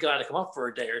 we need a guy to come up for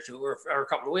a day or two or a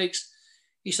couple of weeks.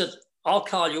 He said, I'll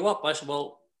call you up. I said,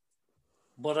 well,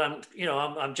 but I'm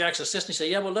Jack's assistant. He said,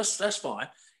 yeah, well, that's fine.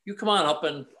 You come on up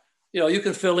and, you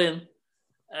can fill in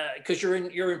because you're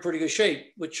in pretty good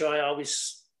shape, which I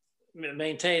always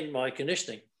maintain my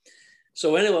conditioning.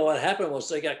 So anyway, what happened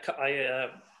was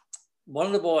one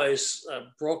of the boys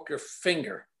broke their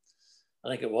finger, I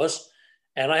think it was,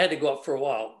 and I had to go up for a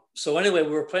while. So anyway, we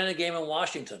were playing a game in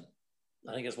Washington,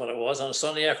 I think is what it was, on a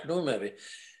Sunday afternoon maybe.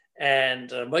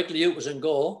 And Mike Liut was in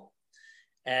goal.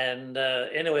 And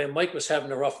anyway, Mike was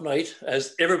having a rough night,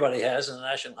 as everybody has in the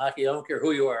National Hockey. I don't care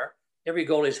who you are. Every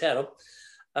goalie's had them.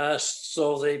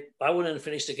 So I went in and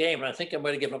finished the game, and I think I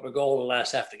might have given up a goal the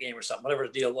last half the game or something, whatever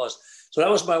the deal was. So that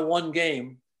was my one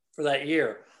game for that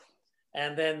year.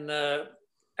 And then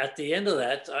at the end of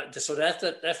that,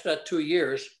 after that 2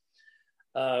 years,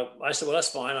 I said, well, that's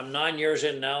fine. I'm 9 years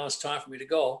in now. It's time for me to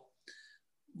go.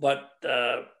 But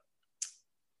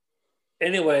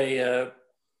anyway,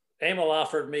 Emil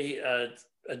offered me a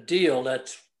deal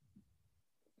that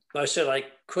I said I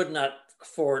could not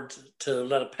afford to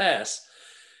let it pass.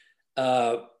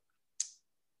 I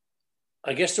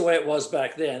guess the way it was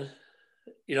back then,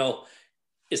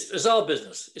 it's all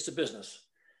business. It's a business.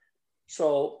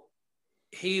 So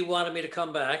he wanted me to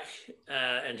come back,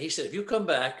 and he said, if you come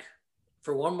back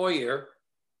for 1 more year,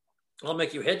 I'll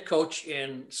make you head coach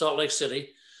in Salt Lake City.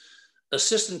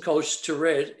 assistant coach to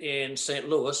Red in St.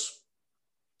 Louis,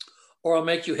 or I'll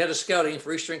make you head of scouting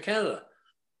for Eastern Canada.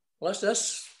 Well,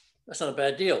 that's not a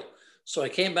bad deal. So I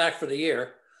came back for the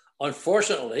year.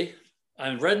 Unfortunately,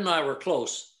 Red and I were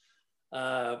close.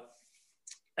 And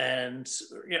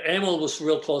Emil was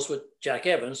real close with Jack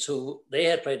Evans, who they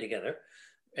had played together.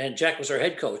 And Jack was our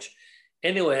head coach.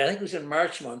 Anyway, I think it was in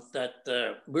March month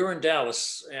that we were in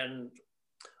Dallas. And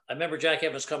I remember Jack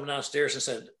Evans coming downstairs and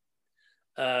said,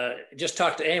 just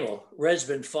talk to Emil. Red's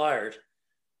been fired.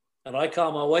 And I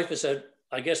called my wife and said,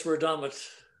 I guess we're done with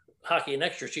hockey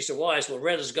next year. She said, why? I said, well,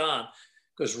 Red is gone.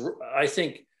 Because I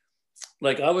think,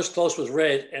 like, I was close with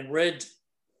Red, and Red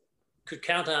could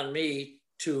count on me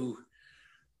to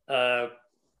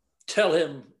tell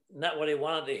him not what he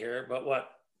wanted to hear, but what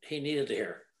he needed to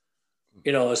hear,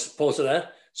 as opposed to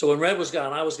that. So when Red was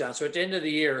gone, I was gone. So at the end of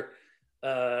the year,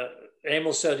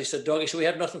 Emil said, Dougie, so we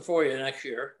have nothing for you next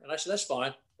year. And I said, that's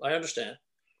fine. I understand.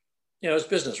 It's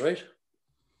business, right?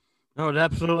 No, it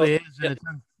absolutely is. Yeah.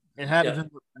 It happens in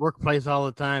the workplace all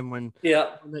the time when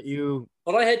that you.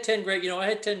 But I had 10 great. I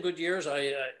had 10 good years.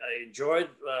 I enjoyed,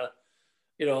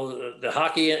 the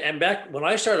hockey. And back when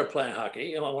I started playing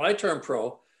hockey, when I turned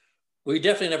pro, we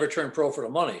definitely never turned pro for the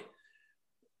money.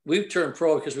 We turned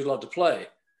pro because we loved to play.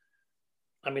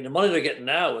 I mean, the money they're getting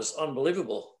now is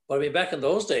unbelievable. But I mean, back in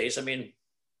those days,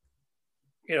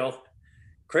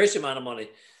 crazy amount of money.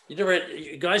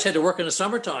 You guys had to work in the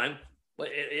summertime. But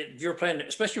if you're playing,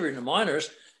 especially if you're in the minors,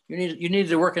 you needed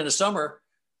to work in the summer,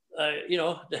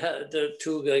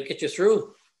 to get you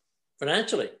through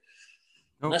financially.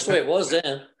 And that's the way it was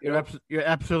then. You're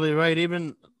absolutely right.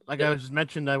 Even like I was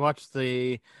mentioned, I know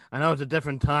it's a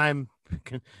different time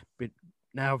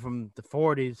now from the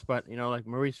 40s, but like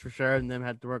Maurice Richard and them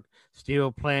had to work steel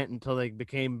plant until they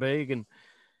became big. And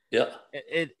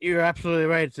you're absolutely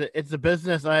right. It's a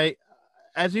business.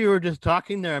 As you were just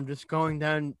talking there, I'm just going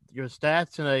down your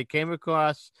stats, and I came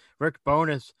across Rick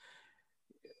Bowness.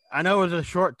 I know it was a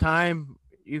short time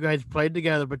you guys played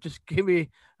together, but just give me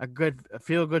a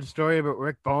feel-good story about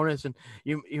Rick Bowness. And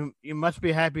you must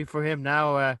be happy for him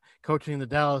now, coaching the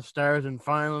Dallas Stars and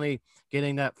finally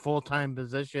getting that full-time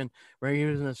position where he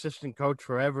was an assistant coach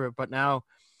forever, but now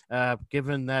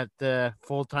given that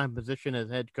full-time position as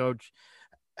head coach.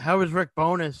 How is Rick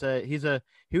Bowness? He's a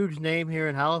huge name here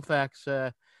in Halifax.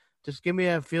 Just give me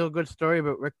a feel-good story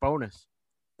about Rick Bowness.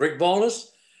 Rick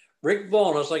Bowness,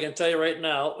 I can tell you right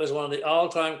now, is one of the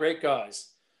all-time great guys.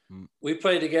 We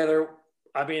played together,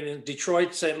 in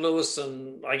Detroit, St. Louis,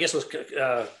 and I guess it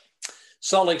was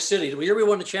Salt Lake City. The year we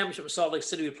won the championship in Salt Lake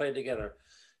City, we played together.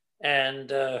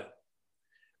 And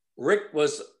Rick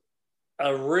was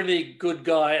a really good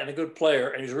guy and a good player,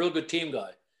 and he's a real good team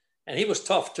guy. And he was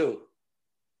tough, too.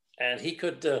 And he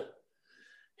could play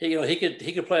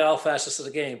all facets of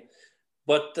the game.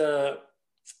 But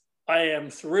I am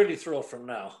really thrilled from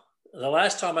now. The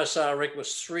last time I saw Rick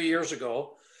was 3 years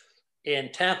ago in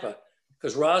Tampa,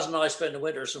 because Roz and I spent the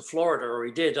winters in Florida, or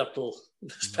we did up till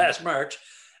this past March.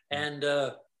 And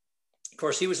of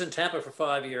course, he was in Tampa for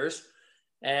 5 years.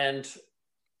 And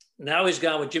now he's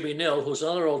gone with Jimmy Nill, who's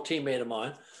another old teammate of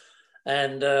mine,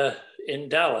 and in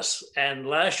Dallas. And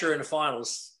last year in the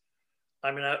finals,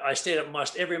 I stayed up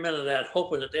almost every minute of that,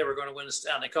 hoping that they were going to win the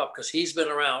Stanley Cup, because he's been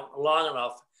around long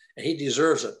enough and he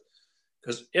deserves it.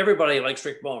 Because everybody likes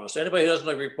Rick Bowness. Anybody who doesn't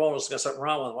like Rick Bowness got something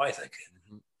wrong with him, I think.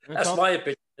 That's my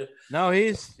opinion. No,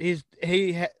 he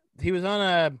was on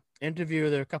a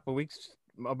interview there a couple of weeks,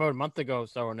 about a month ago or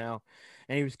so now,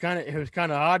 and it was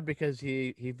kind of odd because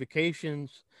he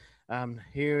vacations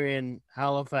here in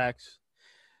Halifax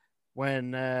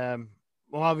when.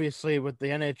 Well, obviously, with the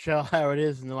NHL, how it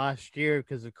is in the last year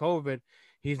because of COVID,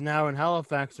 he's now in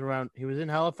Halifax he was in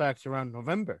Halifax around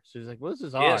November. So he's like, well, this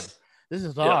is odd. Yes. This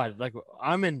is odd. Like,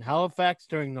 I'm in Halifax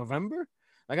during November.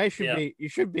 Like, you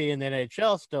should be in the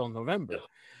NHL still in November.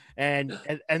 And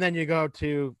then you go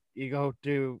to,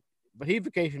 but he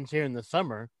vacations here in the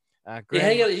summer.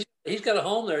 He's got a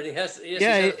home there. And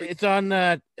it's on,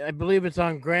 I believe it's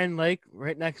on Grand Lake,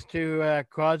 right next to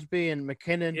Crosby and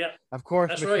McKinnon. Yeah, of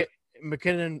course. That's right.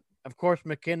 McKinnon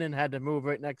had to move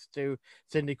right next to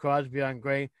Sidney Crosby on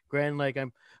Grand Lake.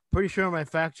 I'm pretty sure my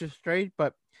facts are straight,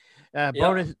 but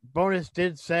Bowness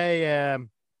did say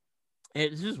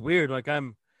it's just weird. Like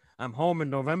I'm home in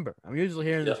November. I'm usually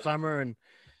here in the summer,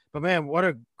 but man, what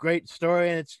a great story!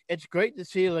 And it's great to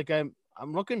see. Like I'm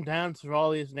looking down through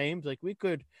all these names. Like we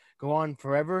could go on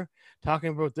forever talking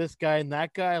about this guy and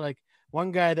that guy. Like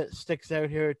one guy that sticks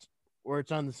out here, where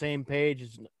it's on the same page,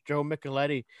 is Joe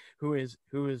Micheletti, who is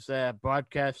a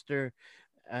broadcaster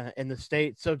in the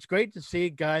States. So it's great to see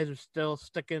guys are still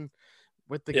sticking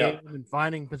with the game and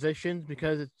finding positions,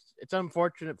 because it's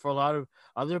unfortunate for a lot of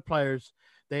other players.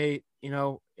 They,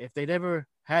 if they never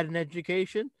had an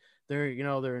education, they're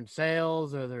in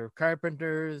sales, or they're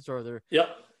carpenters, or they're,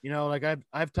 like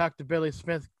I've talked to Billy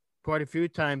Smith quite a few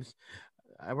times.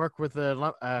 I work with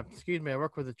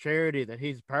a charity that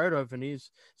he's part of, and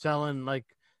he's selling like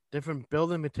different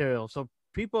building materials. So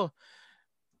people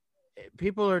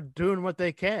are doing what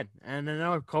they can, and I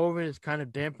know COVID has kind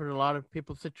of dampened a lot of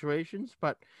people's situations,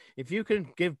 but if you can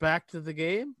give back to the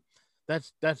game,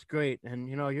 that's great. And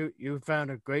you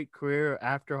found a great career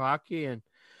after hockey. And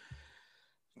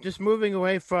just moving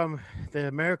away from the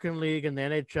American League and the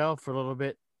NHL for a little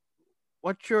bit,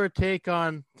 what's your take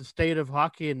on the state of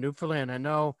hockey in Newfoundland? I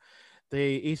know the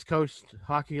East Coast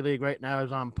Hockey League right now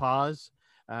is on pause.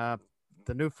 The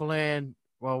Newfoundland,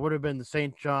 would have been the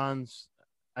St. John's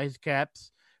Ice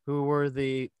Caps, who were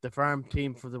the farm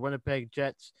team for the Winnipeg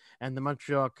Jets and the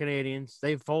Montreal Canadiens.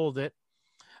 They folded.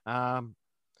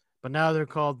 But now they're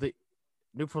called the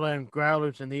Newfoundland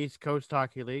Growlers in the East Coast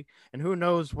Hockey League. And who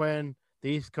knows when the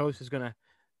East Coast is going to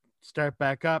start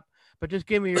back up. But just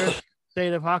give me your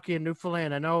state of hockey in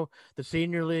Newfoundland. I know the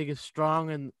senior league is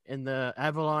strong in the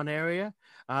Avalon area.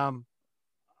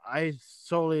 I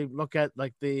solely look at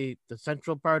like the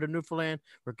central part of Newfoundland,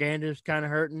 where Gander's kind of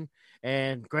hurting,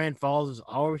 and Grand Falls has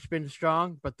always been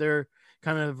strong, but they're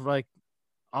kind of like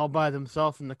all by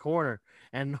themselves in the corner,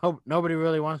 and nobody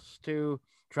really wants to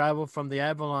travel from the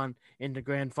Avalon into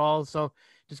Grand Falls. So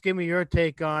just give me your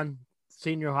take on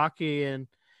senior hockey in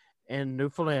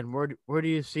Newfoundland. Where do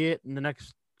you see it in the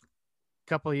next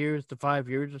couple of years to 5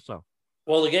 years or so?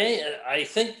 Well, I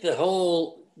think the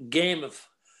whole game of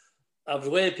the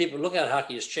way people look at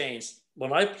hockey has changed.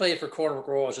 When I played for Corner Brook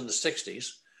Rovers in the 60s,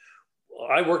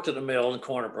 I worked at a mill in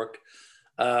Corner Brook.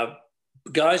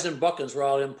 Guys in Buckins were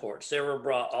all imports. They were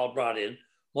all brought in.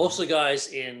 Most of the guys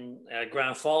in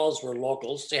Grand Falls were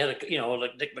locals. They had,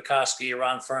 like Nick McCoskey,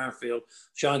 Ron Farnfield,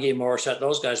 John G. Morissette,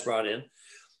 those guys brought in.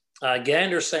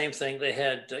 Gander, same thing. They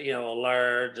had,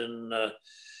 Lard and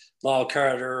Lyle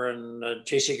Carter and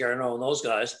J.C. Garneau and those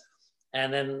guys.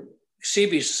 And then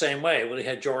CB's the same way. Well, they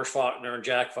had George Faulkner and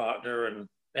Jack Faulkner and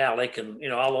Alec and,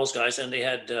 all those guys. And they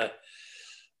had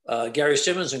Gary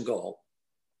Simmons in goal.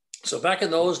 So back in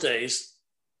those days,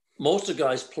 most of the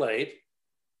guys played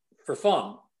for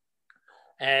fun.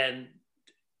 And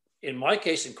in my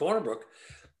case in Corner Brook,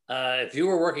 if you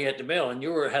were working at the mill and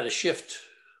you had a shift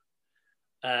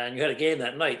and you had a game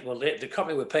that night, well, the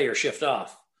company would pay your shift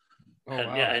off. Oh, and,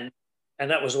 wow. yeah,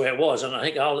 and that was the way it was. And I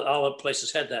think all the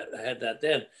places had that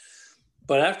then.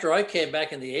 But after I came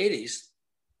back in the 80s,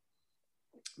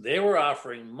 they were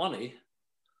offering money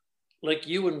like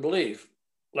you wouldn't believe.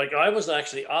 Like I was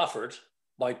actually offered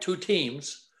by two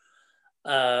teams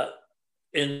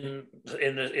in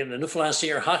the Newfoundland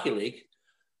Senior Hockey League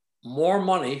more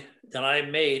money than I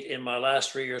made in my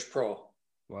last 3 years pro.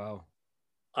 Wow.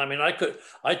 I mean, I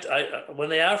when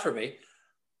they offered me,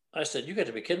 I said, "You got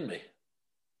to be kidding me."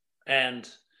 And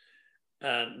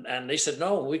they said,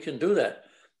 "No, we can do that."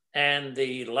 And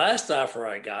the last offer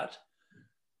I got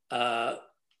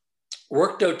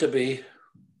worked out to be,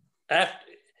 let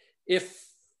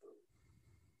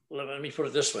me put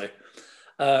it this way,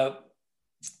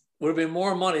 would have been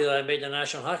more money than I made in the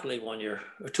National Hockey League 1 year,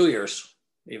 or 2 years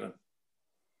even.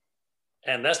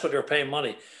 And that's what they were paying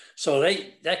money. So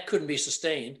that couldn't be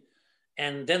sustained.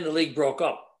 And then the league broke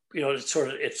up. It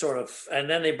sort of, and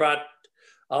then they brought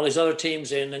all these other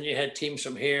teams in, and you had teams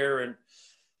from here, and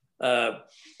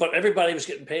but everybody was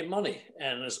getting paid money,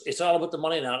 and it's all about the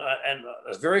money now. And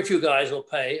very few guys will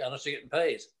pay unless they're getting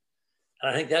paid.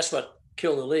 And I think that's what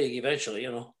killed the league eventually.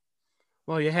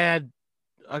 Well,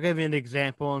 I'll give you an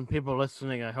example, and people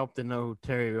listening, I hope they know who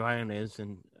Terry Ryan is,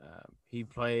 and he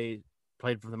played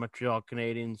for the Montreal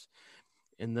Canadiens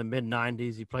in the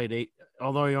mid-90s. He played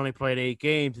although he only played 8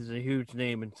 games, he's a huge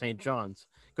name in St. John's.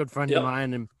 Good friend of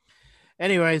mine. And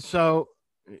anyway, so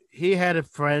he had a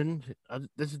friend.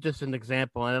 This is just an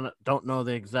example. I don't know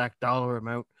the exact dollar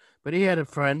amount, but he had a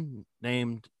friend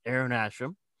named Aaron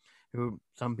Asham, who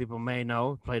some people may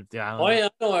know, played at the Islanders.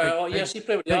 Oh yeah, yes, he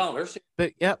played with the Islanders.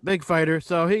 Big fighter.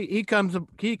 So he comes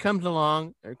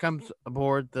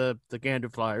aboard the Gander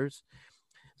Flyers,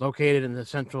 located in the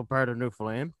central part of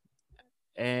Newfoundland.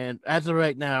 And as of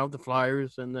right now, the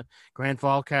Flyers and the Grand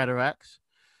Falls Cataracts,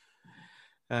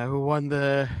 who won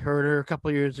the Herder a couple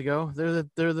of years ago,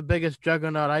 they're the biggest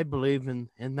juggernaut, I believe,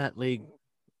 in that league.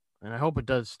 And I hope it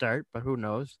does start, but who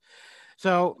knows?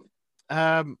 So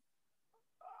at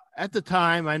the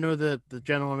time, I knew the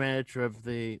general manager of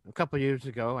a couple of years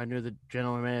ago, I knew the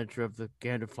general manager of the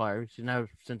Gander Flyers. He's now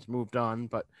since moved on,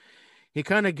 but he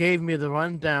kind of gave me the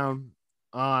rundown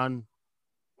on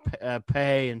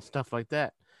pay and stuff like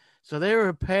that. So they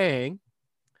were paying,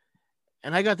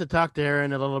 and I got to talk to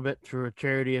Aaron a little bit through a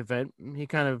charity event. And he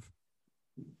kind of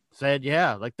said,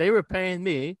 "Yeah, like they were paying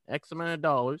me X amount of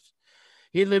dollars."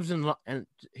 He lives in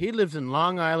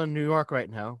Long Island, New York, right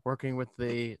now, working with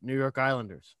the New York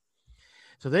Islanders.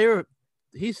 So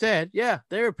he said, "Yeah,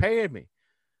 they were paying me.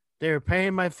 They were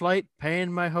paying my flight,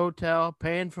 paying my hotel,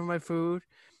 paying for my food."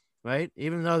 Right,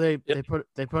 even though they put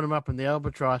him up in the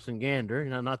Albatross in Gander,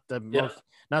 not the most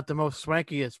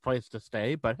swankiest place to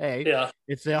stay, but hey,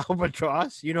 it's the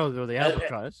Albatross. They're the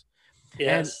Albatross.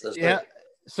 Yes, and, yeah. Right.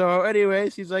 So,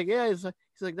 anyways, he's like,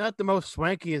 not the most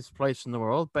swankiest place in the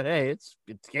world, but hey, it's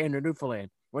Gander,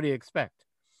 Newfoundland. What do you expect?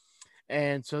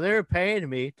 And so they're paying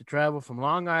me to travel from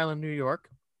Long Island, New York,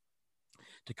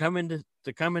 to come into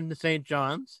St.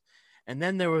 John's, and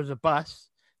then there was a bus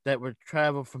that would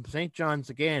travel from St. John's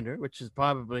to Gander, which is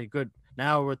probably good.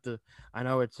 Now I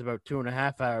know it's about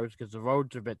 2.5 hours because the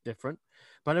roads are a bit different,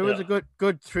 but it was a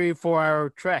good 3-4 hour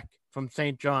trek from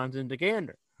St. John's into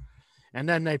Gander. And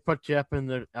then they put you up in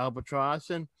the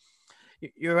Albatross, and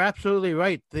you're absolutely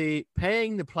right.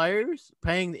 Paying the players,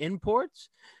 paying the imports,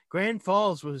 Grand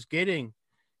Falls was getting,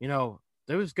 there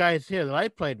was guys here that I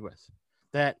played with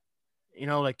that,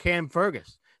 like Cam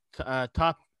Fergus,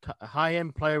 top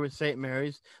high-end player with St.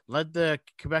 Mary's, led the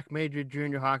Quebec Major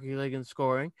Junior Hockey League in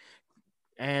scoring,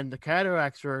 and the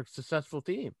Cataracts are a successful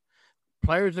team.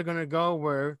 Players are going to go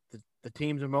where the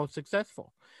teams are most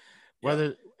successful.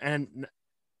 I've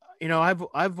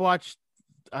watched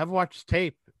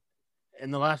tape in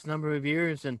the last number of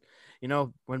years, and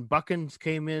when Buckins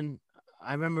came in,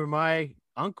 I remember my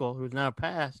uncle, who's now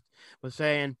passed, was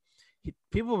saying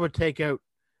people would take out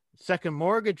second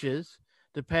mortgages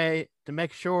to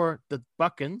make sure that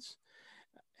Buckins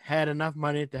had enough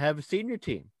money to have a senior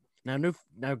team. Now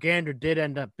Gander did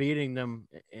end up beating them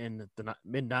in the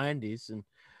mid-90s, and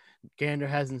Gander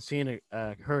hasn't seen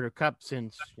a Herder Cup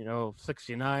since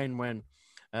 69 when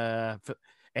Ed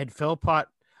Philpott.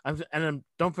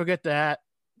 Don't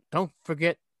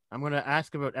forget. I'm going to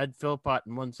ask about Ed Philpott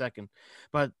in 1 second,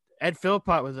 but Ed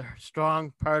Philpott was a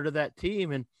strong part of that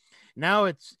team, and now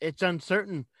it's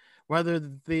uncertain whether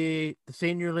the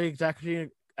senior league's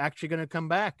actually going to come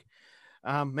back.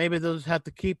 Maybe they'll just have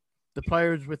to keep the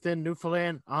players within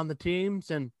Newfoundland on the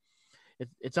teams, and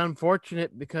it's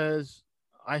unfortunate because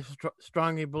I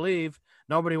strongly believe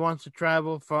nobody wants to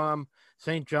travel from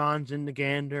St. John's into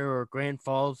Gander or Grand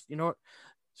Falls.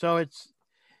 So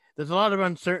there's a lot of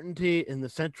uncertainty in the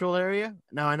central area.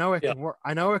 Now I know it can work.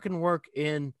 I know it can work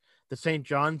in the St.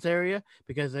 John's area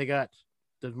because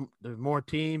there's more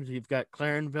teams. You've got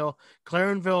Clarenville.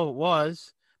 Clarenville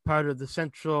was part of the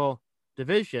Central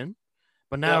Division,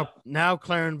 but now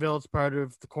Clarenville is part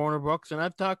of the Corner Brooks. And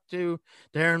I've talked to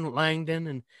Darren Langdon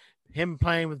and him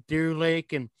playing with Deer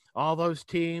Lake and all those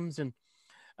teams. And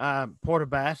Port aux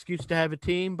Basques used to have a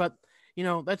team, but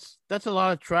that's a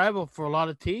lot of travel for a lot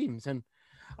of teams. And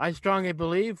I strongly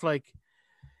believe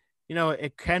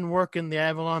it can work in the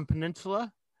Avalon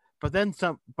Peninsula. But then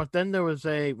there was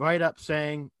a write-up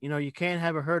saying, you can't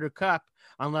have a Herder Cup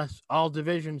unless all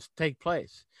divisions take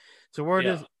place. So where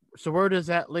does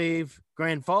that leave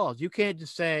Grand Falls? You can't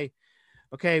just say,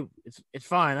 okay, it's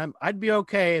fine. I'd be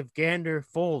okay if Gander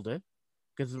folded,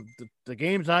 because the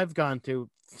games I've gone to,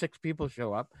 6 people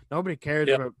show up. Nobody cares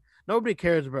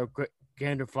about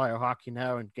Gander Flyer hockey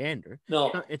now in Gander.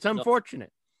 No, it's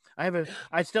unfortunate. No.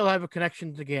 I still have a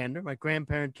connection to Gander. My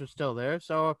grandparents are still there,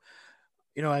 so.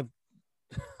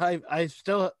 They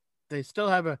still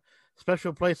have a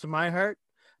special place in my heart,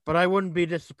 but I wouldn't be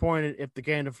disappointed if the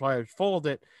Gander Flyers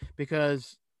folded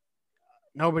because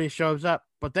nobody shows up.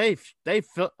 But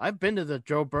I've been to the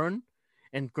Joe Byrne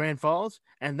in Grand Falls,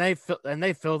 and they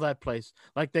fill that place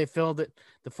like they filled it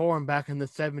the Forum back in the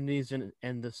 70s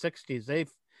and the 60s.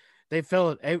 They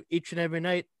fill it each and every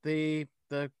night. The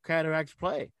Cataracts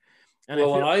play.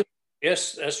 And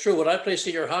yes, that's true. When I played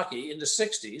senior hockey in the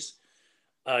 60s,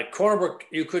 Corner Brook,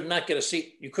 you could not get a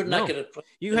seat. You could not get a.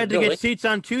 You had to get seats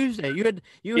on Tuesday.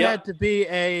 You had to be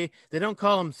they don't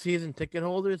call them season ticket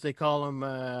holders. They call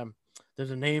them.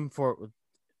 There's a name for it.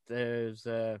 There's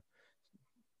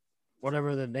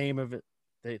whatever the name of it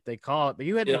they call it. But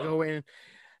you had to go in.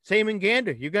 Same in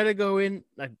Gander. You got to go in.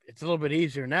 It's a little bit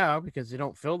easier now because they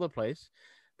don't fill the place.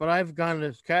 But I've gone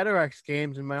to Cataracts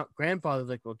games, and my grandfather's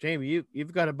like, "Well, Jamie,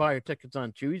 you've got to buy your tickets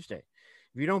on Tuesday.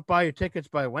 If you don't buy your tickets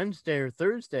by Wednesday or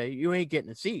Thursday, you ain't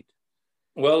getting a seat."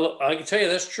 Well, I can tell you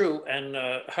that's true. And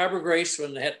Harbor Grace,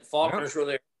 when they had Faulkners were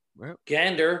there,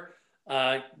 Gander,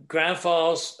 Grand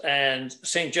Falls and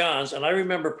St. John's. And I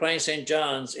remember playing St.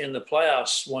 John's in the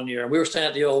playoffs one year. We were staying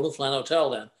at the old Newfoundland Hotel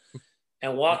then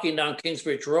and walking down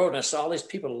Kingsbridge Road. And I saw all these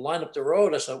people line up the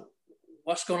road. I said,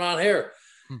 what's going on here?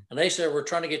 And they said, we're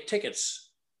trying to get tickets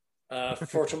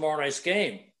for tomorrow night's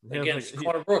game against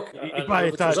Corner Brook.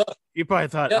 You probably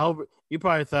thought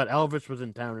Elvis was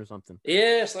in town or something.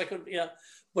 Yes, yeah.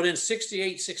 But in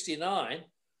 68, 69,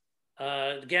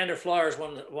 the Gander Flyers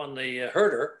won the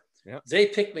Herder. Yep. They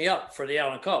picked me up for the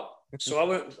Allen Cup. So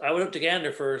I went up to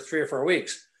Gander for 3 or 4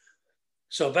 weeks.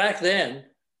 So back then,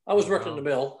 I was working in the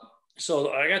mill.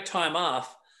 So I got time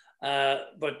off.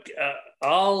 But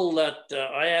all that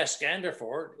I asked Gander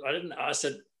for, I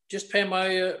said, just pay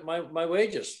my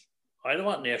wages. I don't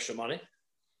want any extra money.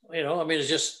 It's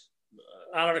just,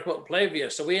 I don't know what play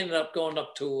via. So we ended up going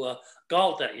up to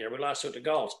Galt that year. We lost out to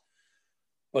Galt.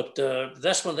 But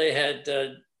that's when they had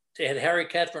Harry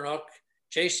Catvernock,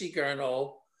 J.C.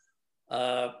 Garneau,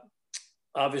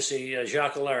 obviously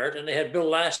Jacques Allard, and they had Bill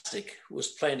Lastic, who was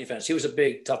playing defense. He was a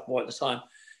big, tough boy at the time.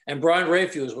 And Brian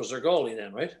Rayfuse was their goalie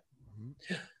then, right?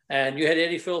 Mm-hmm. And you had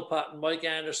Eddie Philpott and Mike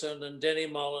Anderson and Denny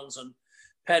Mullins and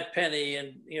Pat Penny,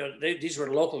 and these were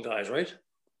the local guys, right?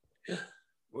 Yeah.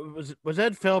 Was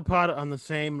Ed Philpott on the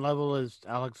same level as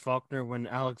Alex Faulkner when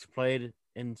Alex played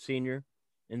in the senior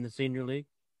league?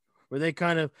 Were they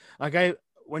kind of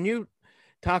when you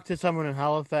talk to someone in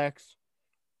Halifax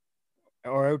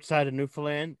or outside of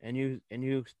Newfoundland and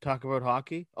you talk about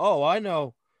hockey? Oh, I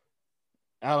know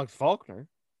Alex Faulkner.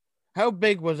 How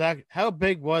big was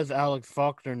Alex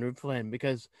Faulkner in Newfoundland?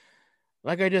 Because,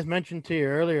 like I just mentioned to you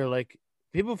earlier, like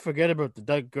people forget about the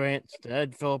Doug Grants, the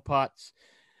Ed Philpotts,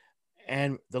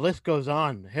 and the list goes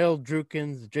on. Hill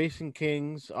Drukins, Jason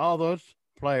Kings, all those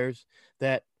players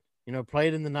that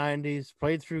played in the '90s,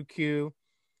 played through Q,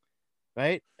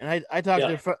 right? And I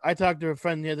talked to a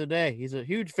friend the other day. He's a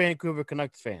huge Vancouver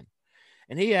Canucks fan,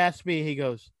 and he asked me. He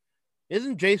goes,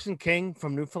 "Isn't Jason King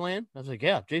from Newfoundland?" I was like,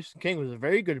 "Yeah, Jason King was a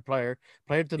very good player.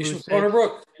 Played at the He's from Corner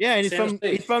Brook. Yeah, and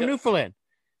he's from Newfoundland.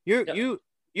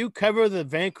 You cover the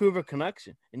Vancouver Canucks,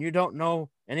 and you don't know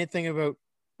anything about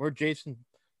where Jason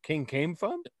King came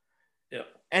from." Yeah,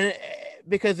 and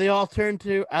because they all turned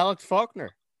to Alex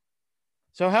Faulkner.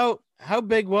 So how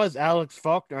big was Alex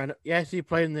Faulkner? And yes, he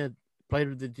played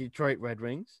with the Detroit Red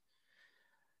Wings.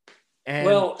 And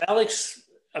Alex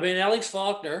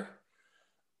Faulkner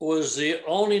was the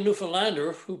only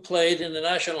Newfoundlander who played in the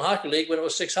National Hockey League when it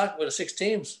was six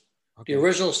teams, okay. The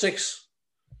original 6.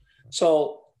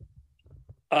 So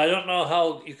I don't know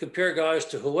how you compare guys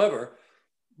to whoever,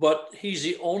 but he's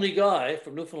the only guy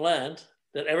from Newfoundland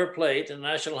that ever played in the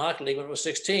National Hockey League when it was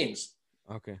 6 teams.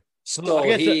 Okay. So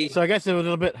I guess it was a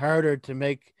little bit harder to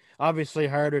make the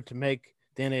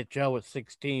NHL with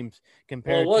 6 teams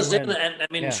compared. Well, it was, and I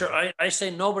mean, sure, I say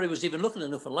nobody was even looking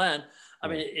at Newfoundland. I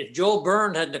mean, if Joe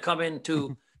Byrne hadn't come in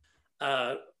to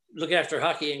look after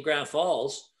hockey in Grand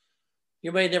Falls,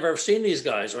 you may never have seen these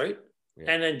guys, right?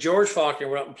 Yeah. And then George Faulkner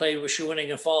went up and played with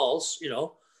Shawinigan Falls,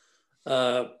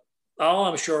 all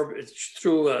I'm sure it's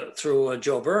through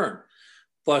Joe Byrne.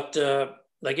 But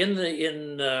like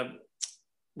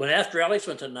when after Alex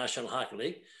went to the National Hockey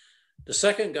League, the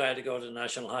second guy to go to the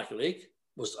National Hockey League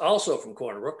was also from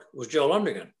Corner Brook, was Joe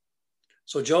Lundergan.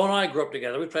 So Joe and I grew up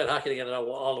together. We played hockey together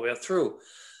all the way up through.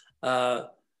 And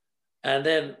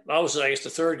then I was, I guess, the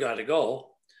third guy to go.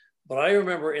 But I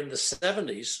remember in the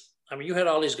 70s, I mean, you had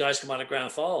all these guys come out of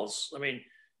Grand Falls. I mean,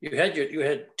 you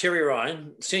had Terry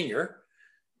Ryan, Sr.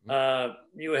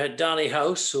 You had Donnie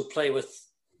House, who played with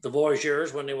the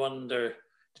Voyageurs when they won their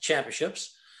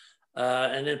championships,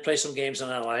 and then played some games in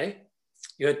LA.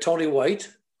 You had Tony White,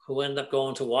 who ended up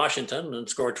going to Washington and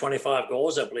scored 25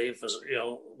 goals, I believe,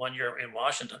 1 year in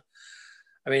Washington.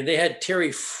 I mean, they had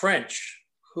Terry French,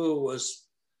 who was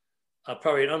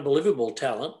probably an unbelievable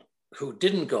talent, who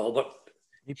didn't go, but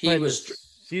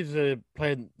Caesar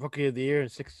played Rookie of the Year in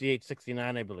 68,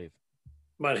 69, I believe.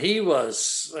 But he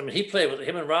played with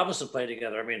him and Robinson played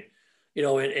together. I mean,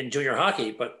 in junior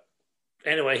hockey, but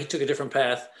anyway, he took a different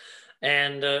path.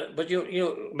 And, but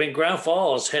Grand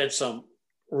Falls had some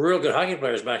real good hockey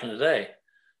players back in the day,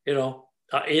 in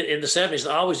the 70s,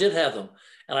 I always did have them.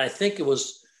 And I think it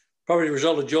was probably the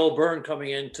result of Joel Byrne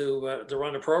coming in to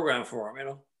run the program for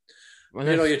him,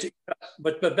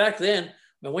 but back then,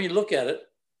 when you look at it,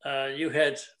 you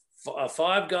had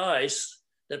 5 guys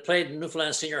that played in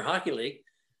Newfoundland Senior Hockey League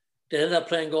that ended up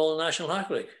playing goal in the National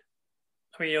Hockey League.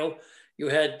 I mean, you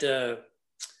had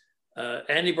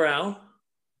Andy Brown,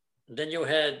 and then you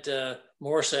had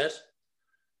Morissette,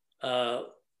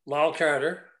 Lyle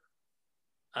Carter,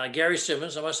 Gary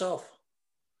Simmons, and myself.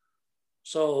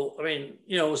 So, I mean,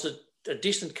 it was a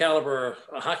decent caliber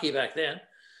of hockey back then,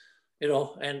 you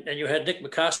know, and you had Nick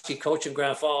McCoskey coaching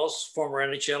Grand Falls, former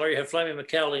NHLer. You had Fleming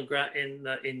McKell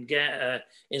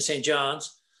in St.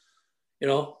 John's. You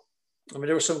know, I mean,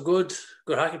 there were some good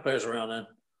hockey players around then.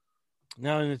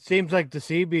 No, and it seems like the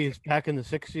Seabees back in the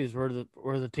 '60s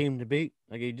were the team to beat.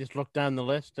 Like you just look down the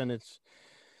list, and it's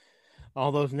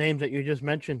all those names that you just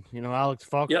mentioned. You know, Alex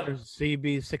Faulkner,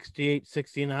 Seabees, 68,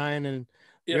 69, and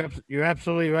you're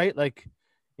absolutely right. Like,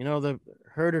 you know, the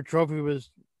Herder Trophy was,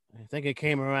 I think it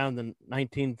came around the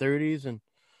 1930s, and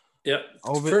I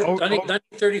think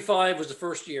 1935 was the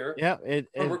first year. Yeah,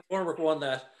 Cornbrook won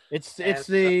that. It's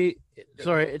the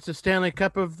Stanley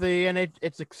Cup of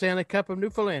it's the Stanley Cup of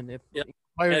Newfoundland. If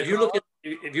you look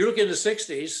in the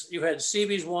 60s, you had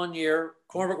Seabees one year,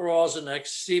 Cornbrook Royals the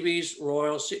next, Seabees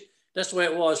Royals. That's the way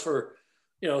it was for,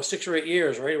 you know, 6 or 8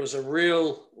 years, right? It was a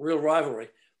real rivalry.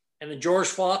 And then George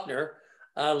Faulkner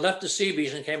left the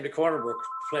Seabees and came to Corner Brook to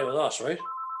play with us, right?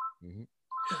 Mm-hmm.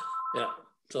 Yeah.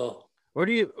 So where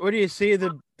do you see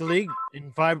the league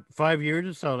in five years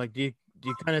or so? Like, do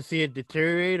you kind of see it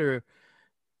deteriorate, or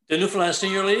the Newfoundland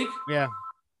Senior League? Yeah.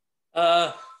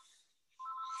 Like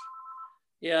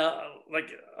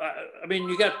I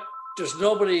mean, there's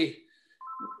nobody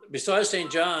besides St.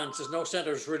 John's. There's no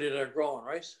centers really that are growing,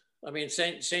 right? I mean,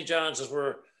 St. John's is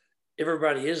where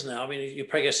everybody is now. I mean, you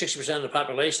probably get 60% of the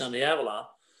population on the Avalon,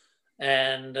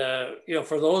 and you know,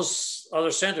 for those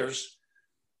other centers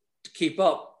to keep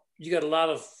up, you got a lot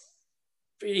of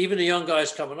even the young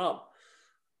guys coming up.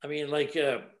 I mean, like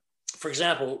for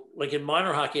example, like in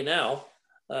minor hockey now,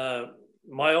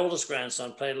 my oldest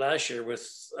grandson played last year with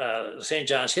the St.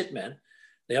 John's Hitmen.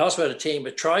 They also had a team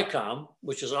at Tricom,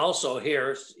 which is also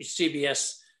here,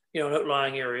 CBS, you know, in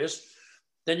outlying areas.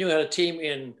 Then you had a team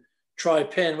in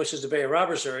Tri-Penn, which is the Bay of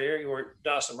Roberts area, where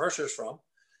Dawson Mercer's from.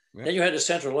 Yeah. Then you had the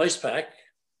Central Ice Pack,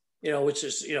 you know, which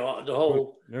is, you know, the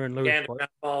whole Gander,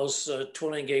 Falls,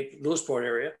 Twilling Gate, Lewisport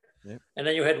area. Yeah. And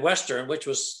then you had Western, which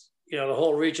was, you know, the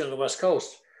whole region of the West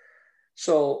Coast.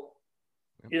 So,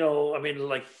 you know, I mean,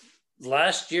 like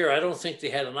last year, I don't think they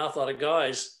had an awful lot of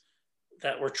guys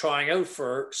that were trying out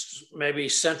for maybe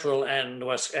Central and the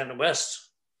West.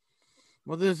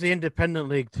 Well, there's the independent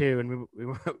league too, and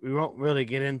we won't really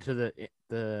get into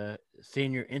the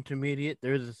senior intermediate.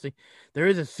 There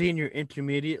is a senior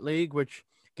intermediate league which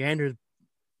Ganders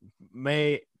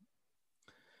may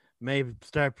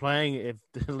start playing if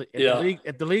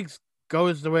the league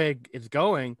goes the way it's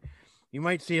going. You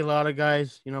might see a lot of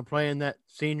guys, you know, playing that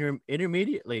senior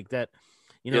intermediate league that,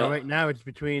 you know, right now it's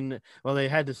between, well, they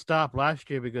had to stop last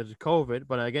year because of COVID,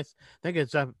 but I think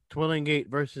it's up Twillingate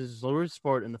versus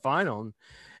Lewisport in the final.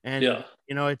 And,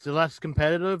 you know, it's less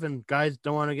competitive and guys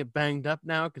don't want to get banged up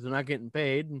now because they're not getting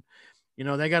paid. And, you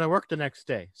know, they got to work the next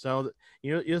day. So,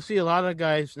 you'll see a lot of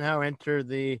guys now enter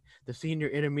the senior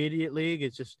intermediate league.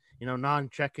 It's just, you know,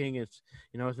 non-checking. It's,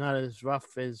 you know, it's not as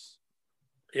rough as,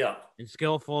 and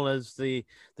skillful as the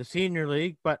senior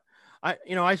league, but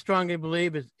I strongly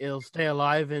believe it'll stay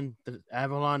alive in the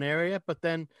Avalon area. But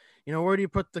then, you know, where do you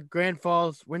put the Grand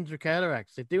Falls Windsor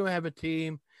Cataracts? They do have a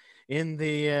team in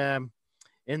the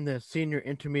senior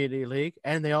intermediate league,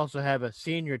 and they also have a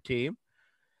senior team.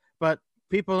 But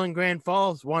people in Grand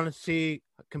Falls want to see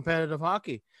competitive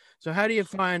hockey. So how do you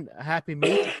find a happy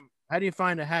medium?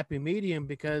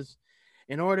 Because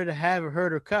in order to have a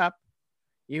Herder Cup,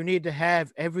 you need to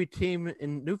have every team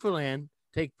in Newfoundland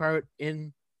take part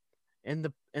in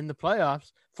the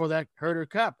playoffs for that Herder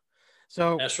Cup.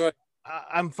 So that's right.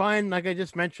 I'm fine. Like I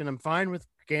just mentioned, I'm fine with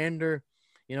Gander,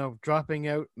 you know, dropping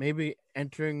out, maybe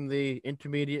entering the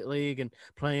intermediate league and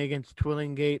playing against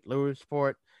Twillingate,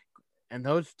 Lewisport, and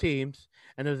those teams.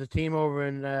 And there's a team over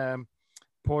in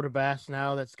Port aux Basques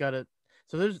now that's got it.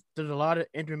 So there's a lot of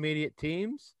intermediate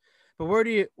teams. But where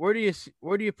do you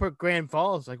put Grand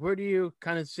Falls? Like, where do you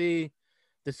kind of see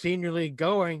the senior league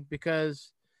going?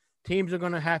 Because teams are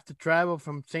going to have to travel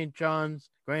from St. John's,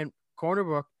 Corner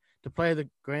Brook to play the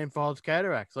Grand Falls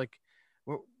Cataracts. Like,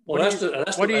 what do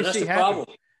you see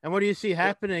happening? And what do you see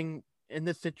happening in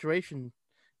this situation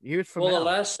years from now? The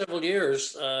last several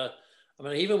years, I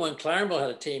mean, even when Claremont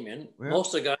had a team in,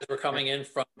 most of the guys were coming in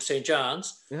from St.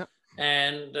 John's. Yeah.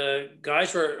 And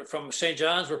guys were from St.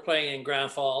 John's were playing in Grand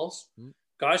Falls.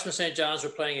 Guys from St. John's were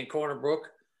playing in Corner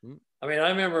Brook. I mean, I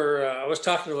remember I was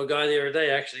talking to a guy the other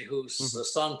day, actually, whose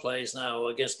son plays now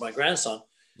against my grandson.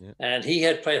 Yeah. And he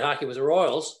had played hockey with the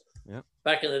Royals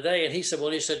back in the day. And he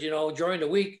said, you know, during the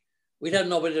week, we'd have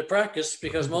nobody to practice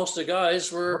because most of the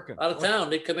guys were out of town.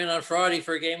 They'd come in on Friday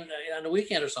for a game on the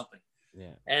weekend or something.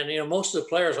 Yeah. And, you know, most of the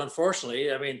players,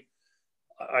 unfortunately, I mean,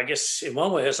 I guess in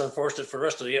one way it's unfortunate for the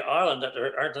rest of the island that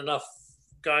there aren't enough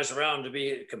guys around to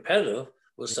be competitive,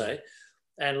 we'll say.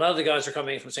 And a lot of the guys are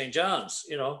coming from St. John's,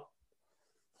 you know.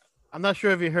 I'm not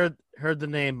sure if you heard the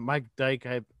name Mike Dyke.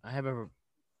 I have a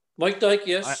Mike Dyke,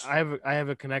 yes. I have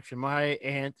a connection. My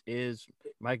aunt is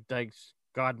Mike Dyke's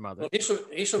godmother. Well,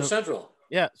 he's from Central.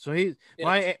 Yeah, so he's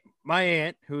my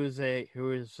aunt who is a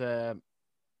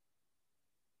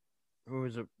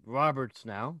Roberts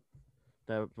now.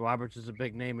 The Roberts is a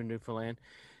big name in Newfoundland.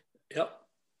 Yep.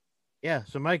 Yeah,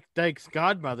 so Mike Dyke's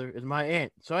godmother is my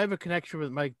aunt. So I have a connection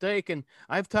with Mike Dyke, and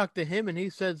I've talked to him, and he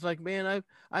says, like, man,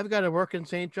 I've got to work in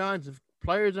St. John's. If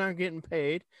players aren't getting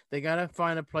paid, they got to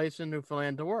find a place in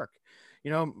Newfoundland to work.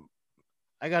 You know,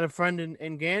 I got a friend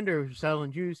in Gander who's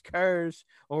selling used cars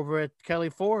over at Kelly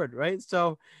Ford, right?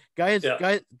 So guys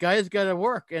got to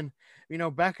work. And, you know,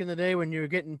 back in the day when you were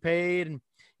getting paid, and,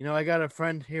 you know, I got a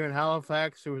friend here in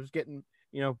Halifax who was getting,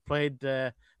 you know, played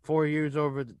 4 years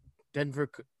over the Denver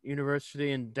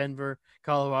University in Denver,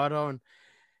 Colorado. And,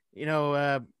 you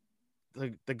know,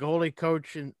 the goalie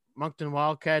coach in Moncton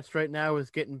Wildcats right now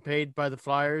is getting paid by the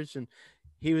Flyers, and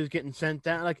he was getting sent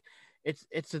down. Like,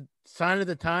 it's a sign of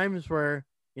the times where,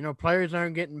 you know, players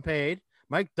aren't getting paid.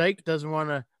 Mike Dyke doesn't want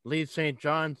to leave St.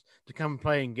 John's to come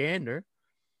play in Gander.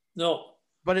 No.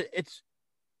 But it's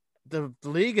the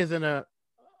league is in a,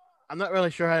 I'm not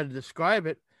really sure how to describe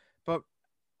it, but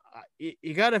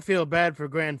you got to feel bad for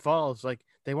Grand Falls. Like,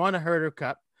 they won a Herder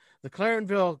Cup. The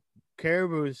Clarenville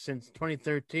Caribous since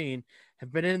 2013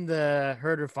 have been in the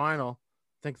Herder final,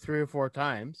 I think 3 or 4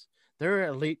 times. They're an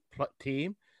elite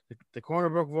team. The Corner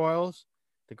Brook Royals,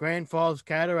 the Grand Falls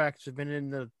Cataracts have been in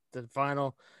the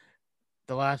final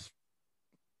in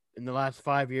the last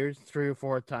 5 years, 3 or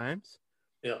 4 times.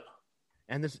 Yeah.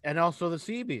 And also the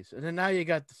Seabees. And then now you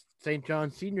got the St.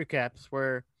 John's Senior Caps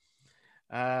where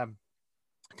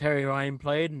Terry Ryan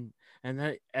played, and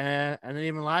then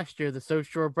even last year the South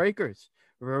Shore Breakers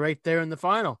were right there in the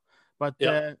final. But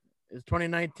it's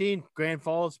 2019, Grand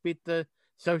Falls beat the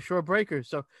South Shore Breakers.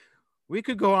 So we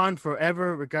could go on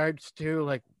forever regards to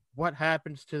like what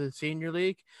happens to the senior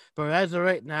league. But as of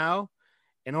right now,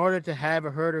 in order to have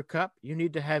a Herder Cup, you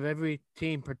need to have every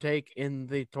team partake in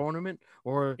the tournament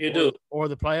or the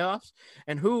playoffs.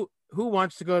 And who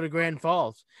wants to go to Grand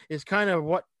Falls is kind of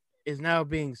what is now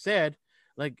being said.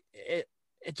 Like,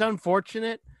 it's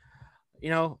unfortunate, you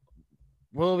know.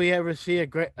 Will we ever see a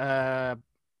great,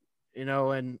 you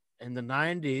know, in the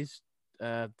 90s,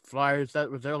 Flyers,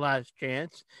 that was their last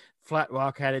chance. Flat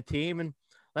Rock had a team, and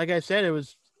like I said, it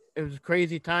was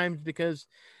crazy times because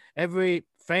every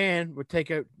fan would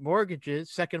take out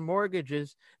second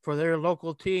mortgages for their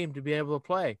local team to be able to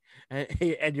play,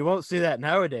 and you won't see that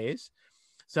nowadays.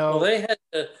 So they had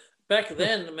back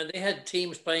then. I mean, they had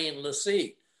teams playing in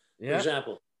Lassie, for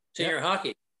example, senior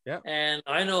hockey. Yeah, and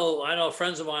I know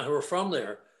friends of mine who were from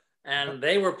there, and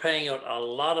they were paying out a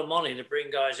lot of money to bring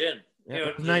guys in.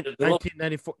 Yeah. You know,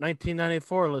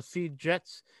 1994, Lassie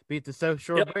Jets beat the South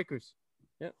Shore Breakers.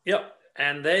 Yep,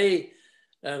 and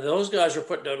those guys were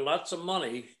putting out lots of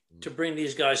money to bring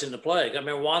these guys into play. I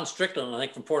mean, Juan Strickland, I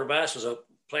think from Port Bass, was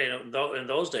playing in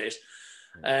those days,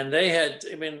 and they had.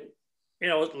 I mean, you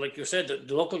know, like you said,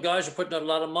 the local guys are putting out a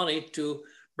lot of money to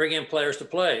bring in players to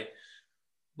play.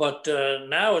 But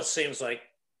now it seems like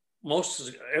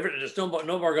there's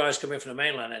no more guys coming from the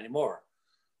mainland anymore.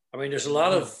 I mean, there's a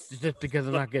lot of just because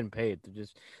they're not getting paid.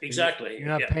 Exactly. You're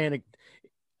not paying.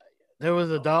 There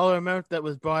was a dollar amount that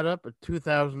was brought up at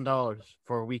 $2,000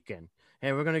 for a weekend.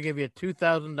 Hey, we're going to give you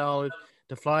 $2,000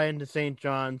 to fly into St.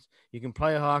 John's. You can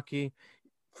play hockey,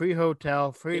 free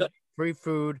hotel, free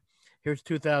food. Here's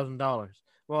 $2,000.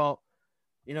 Well,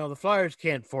 you know, the Flyers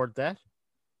can't afford that.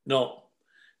 No.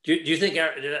 Do you think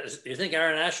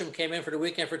Aaron Asham came in for the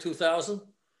weekend for $2,000?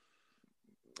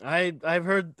 I've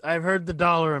heard the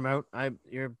dollar amount.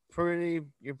 You're pretty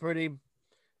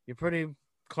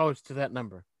close to that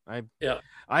number. I've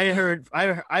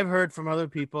heard from other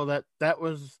people that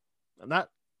was not.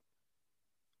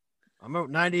 I'm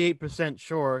about 98%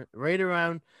 sure. Right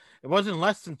around. It wasn't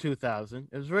less than 2,000.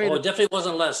 It was right. Oh, it definitely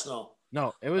wasn't less.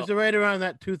 No, it was right around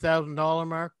that $2,000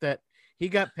 mark that he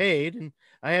got paid. And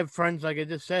I have friends, like I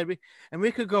just said,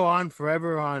 we could go on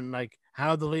forever on like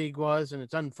how the league was, and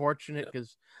it's unfortunate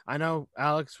because I know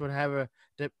Alex would have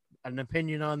an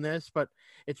opinion on this, but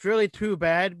it's really too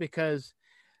bad because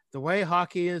the way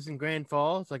hockey is in Grand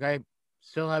Falls, like I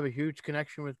still have a huge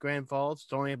connection with Grand Falls.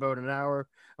 It's only about an hour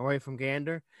away from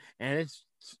Gander, and it's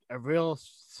a real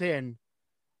sin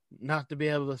not to be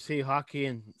able to see hockey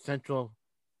in central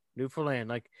Newfoundland.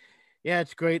 Like, yeah,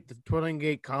 it's great. The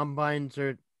Twillingate Combines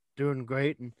are doing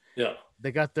great, and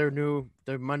they got their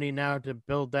money now to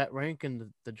build that rink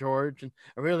and the George, and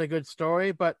a really good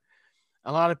story. But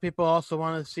a lot of people also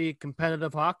want to see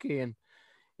competitive hockey, and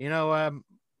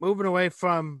moving away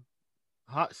from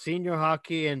senior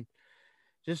hockey and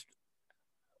just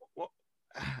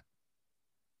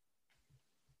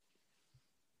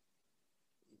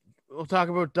we'll talk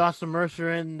about Dawson Mercer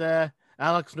and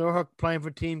Alex Newhook playing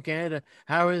for Team Canada.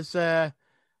 How is the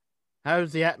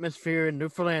atmosphere in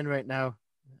Newfoundland right now?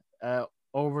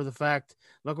 Over the fact,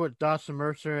 look what Dawson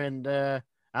Mercer and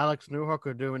Alex Newhook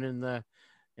are doing in the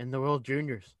World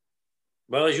Juniors.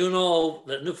 Well, as you know,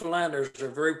 the Newfoundlanders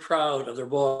are very proud of their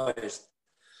boys.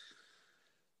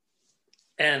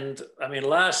 And I mean,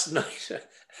 last night,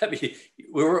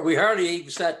 we hardly even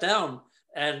sat down,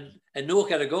 and Newhook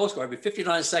had a goal score.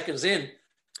 59 seconds in.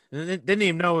 They didn't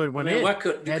even know it went in. You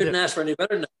couldn't ask for any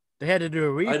better than that. They had to do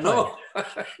a replay. I know.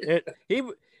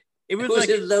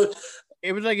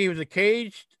 It was like he was a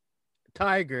caged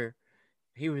tiger.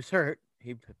 He was hurt.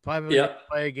 He probably didn't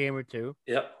play a game or two.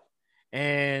 Yep.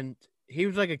 And he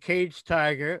was like a caged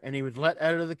tiger, and he was let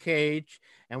out of the cage.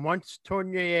 And once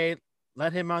Tournier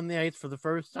let him on the ice for the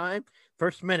first time,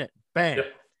 first minute, bang.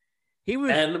 Yep. He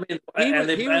was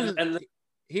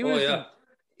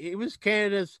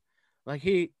Canada's, like,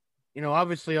 he,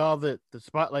 obviously all the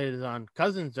spotlight is on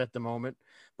Cousins at the moment,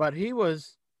 but he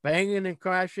was banging and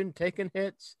crashing, taking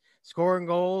hits, scoring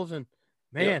goals, and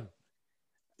man. Yep.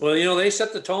 Well, they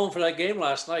set the tone for that game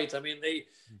last night. I mean,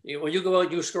 when you go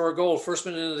out, you score a goal first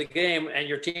minute of the game, and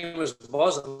your team was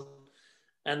buzzing,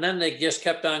 and then they just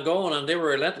kept on going, and they were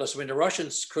relentless. I mean, the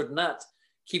Russians could not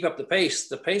keep up the pace.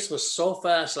 The pace was so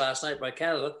fast last night by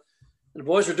Canada. And the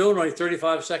boys were doing only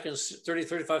 35 second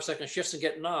shifts and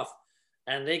getting off.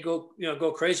 And they go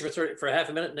crazy for half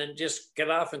a minute and then just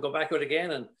get off and go back out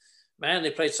again. And man,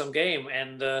 they played some game.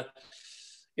 And,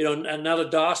 and now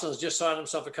that Dawson has just signed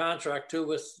himself a contract too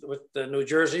with the New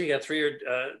Jersey. He got a 3-year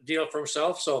deal for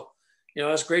himself. So,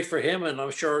 that's great for him. And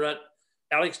I'm sure that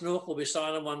Alex Newhook will be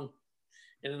signing one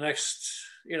in the next,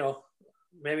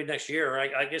 maybe next year.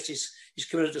 I guess he's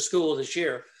committed to school this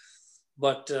year.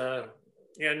 But,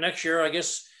 next year, I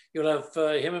guess you'll have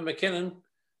him and McKinnon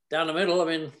down the middle. I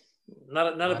mean,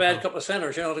 not a bad couple of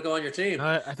centers, to go on your team.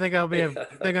 I think I'm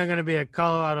going to be a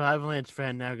Colorado Avalanche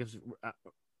fan now because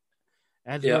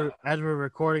as we're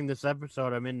recording this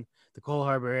episode, I'm in the Cole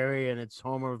Harbor area, and it's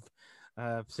home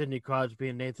of Sidney Crosby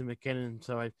and Nathan McKinnon.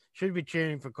 So I should be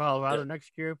cheering for Colorado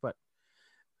next year, but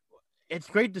it's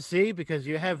great to see because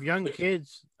you have young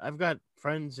kids. I've got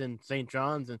friends in St.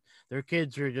 John's, and their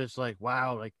kids are just like,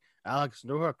 wow, like Alex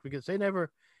Newhook, because they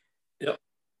never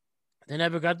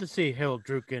got to see Hill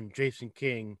Drukin, Jason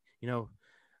King.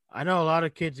 I know a lot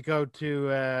of kids go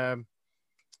to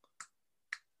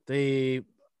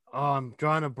I'm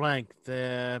drawing a blank.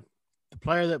 The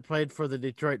player that played for the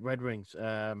Detroit Red Wings,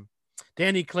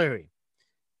 Danny Cleary.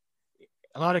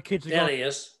 A lot of kids are going.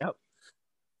 Yes. Yep.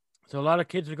 So a lot of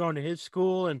kids are going to his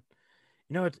school, and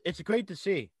it's great to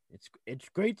see. It's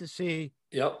great to see.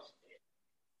 Yep.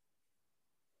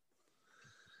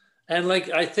 And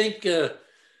I think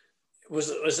was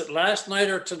it last night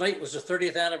or tonight was the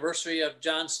 30th anniversary of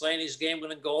John Slaney's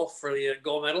game-winning goal for the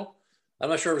gold medal. I'm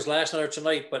not sure it was last night or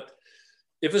tonight, but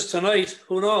if it's tonight,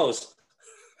 who knows?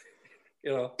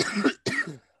 I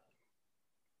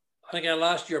think I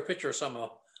lost your picture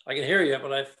somehow. I can hear you,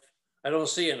 but I don't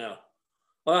see you now.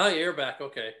 Oh, you're back.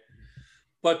 Okay.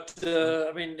 But,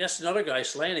 that's another guy,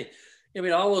 Slaney.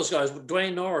 All those guys,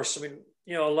 Dwayne Norris.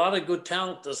 A lot of good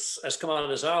talent has come out of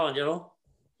this island,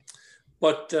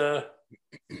 But,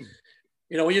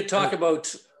 when you talk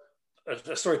about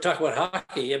talk about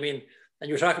hockey, and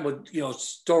you're talking about,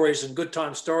 stories and good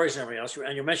time stories and everything else,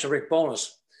 and you mentioned Rick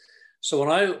Bowness. So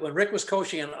when Rick was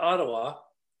coaching in Ottawa,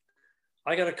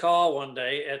 I got a call one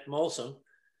day at Molson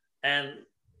and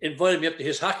invited me up to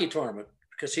his hockey tournament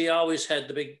because he always had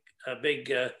the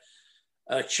big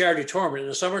charity tournament in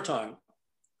the summertime.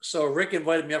 So Rick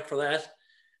invited me up for that.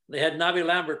 They had Nobby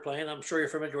Lambert playing. I'm sure you're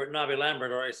familiar with Nobby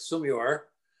Lambert, or I assume you are.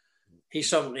 He's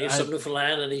from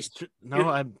Newfoundland, and he's. No,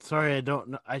 I'm sorry, I don't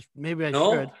know. Maybe I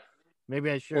should. Maybe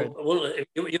I should. Well,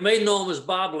 you may know him as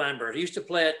Bob Lambert. He used to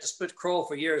play at the Split Crow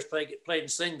for years, played and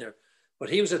sing there. But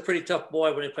he was a pretty tough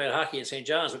boy when he played hockey in St.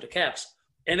 John's with the Caps.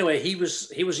 Anyway, he was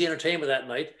the entertainment that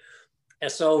night,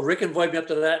 and so Rick invited me up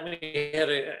to that. And we had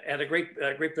a great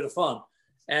bit of fun,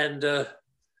 and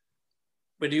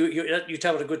when you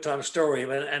tell it a good time story,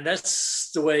 and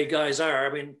that's the way guys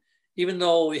are. Even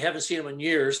though we haven't seen him in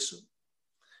years,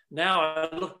 now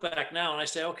I look back now and I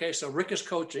say, okay, so Rick is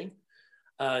coaching,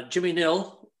 Jimmy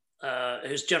Nill,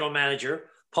 his general manager,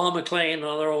 Paul McLean,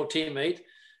 another old teammate,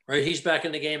 right? He's back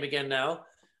in the game again now.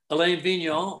 Alain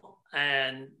Vignon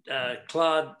and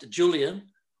Claude Julien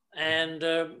and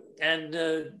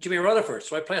Jimmy Rutherford.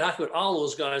 So I played hockey with all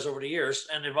those guys over the years,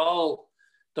 and they've all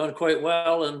done quite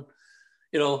well. And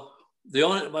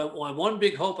my one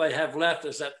big hope I have left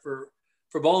is that for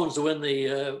Bones to win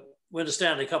the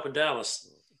Stanley Cup in Dallas.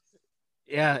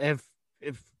 Yeah,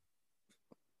 if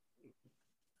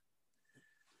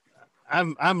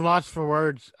I'm lost for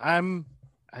words. I'm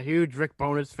a huge Rick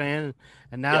Bowness fan,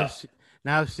 and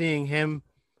now seeing him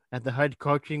at the head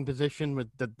coaching position with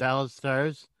the Dallas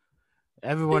Stars,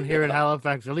 everyone here in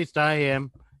Halifax, at least I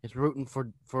am, is rooting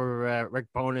for Rick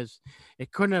Bowness.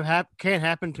 It can't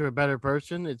happen to a better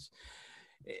person.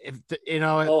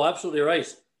 Oh, absolutely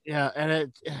right. Yeah,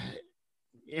 and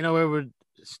it would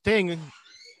sting.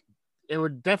 It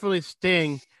would definitely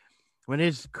sting when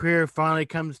his career finally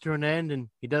comes to an end and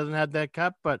he doesn't have that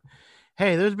cup. But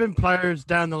hey, there's been players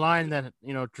down the line that,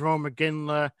 Jerome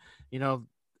McGinley,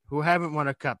 who haven't won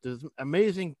a cup. There's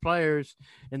amazing players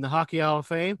in the Hockey Hall of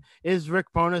Fame. Is Rick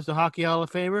Bowness a Hockey Hall of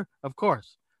Famer? Of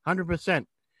course, 100%.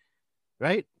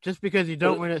 Right? Just because you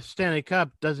don't win a Stanley Cup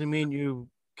doesn't mean you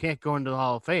can't go into the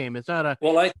Hall of Fame. It's not a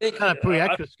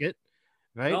prerequisite.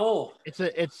 Right? No,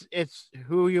 it's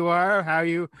who you are, how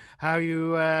you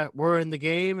were in the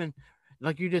game, and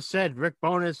like you just said, Rick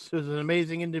Bowness is an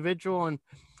amazing individual and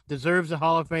deserves a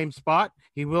Hall of Fame spot.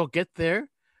 He will get there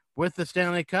with the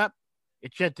Stanley Cup.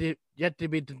 It's yet to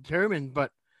be determined,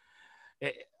 but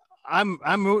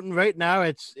I'm rooting right now.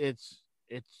 It's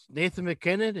Nathan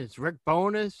MacKinnon, it's Rick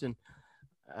Bowness, and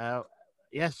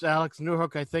yes, Alex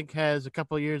Newhook, I think, has a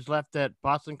couple of years left at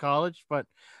Boston College, but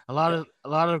a lot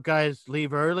of guys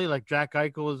leave early. Like Jack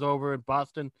Eichel is over at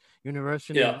Boston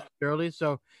University early,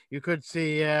 so you could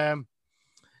see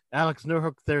Alex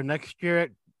Newhook there next year at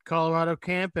Colorado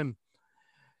camp, and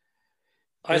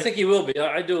I think he will be.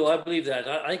 I do. I believe that.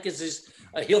 I think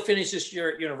he'll finish this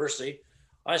year at university.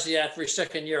 I see after his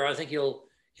second year, I think he'll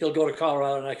go to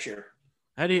Colorado next year.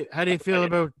 How do you feel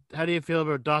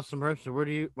about Dawson Mercer?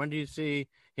 When do you see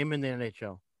him in the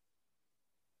NHL?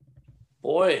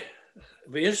 Boy,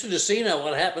 it'll be interesting to see now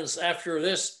what happens after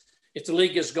this if the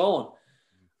league gets going.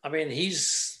 I mean,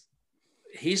 he's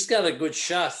got a good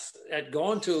shot at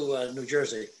going to New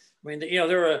Jersey. I mean,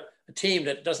 they're a team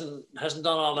that hasn't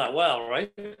done all that well,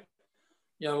 right?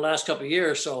 The last couple of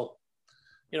years. So,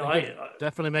 I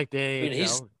definitely make the AHL. I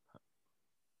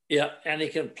mean, and he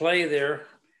can play there.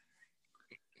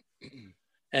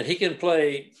 And he can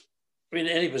play,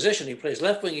 any position. He plays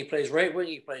left wing, he plays right wing,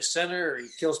 he plays center, he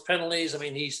kills penalties. I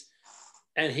mean, he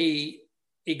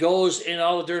goes in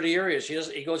all the dirty areas.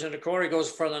 He goes in the corner, he goes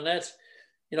in front of the net.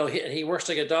 He works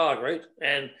like a dog, right?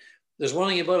 And there's one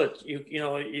thing about it,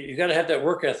 you got to have that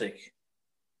work ethic.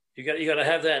 You got to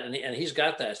have that, and he's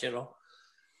got that,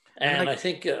 And I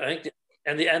think the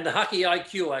hockey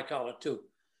IQ, I call it too.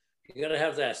 You got to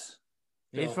have that.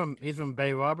 He's from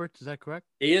Bay Roberts, is that correct?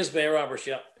 He is Bay Roberts,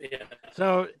 yeah.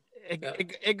 So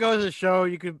it goes to show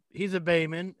he's a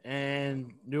Bayman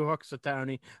and Newhook's a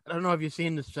Townie. I don't know if you've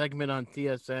seen the segment on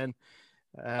TSN.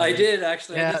 I did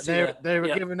actually. Yeah, they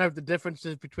were giving out the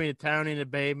differences between a Townie and a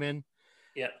Bayman.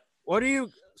 Yeah.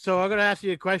 So I'm gonna ask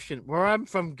you a question. Where I'm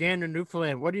from, Gander,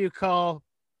 Newfoundland, what do you call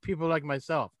people like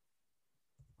myself?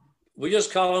 We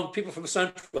just call them people from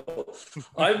Central.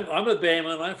 I'm a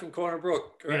Bayman. I'm from Corner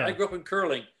Brook. Yeah. I grew up in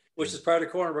Curling, which is part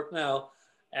of Corner Brook now.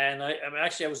 And I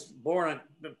was born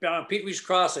on Pete Reese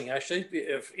Crossing, actually.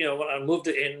 When I moved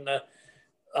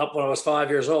up when I was 5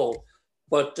 years old.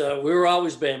 But we were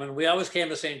always Bayman. We always came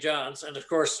to St. John's. And of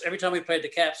course, every time we played the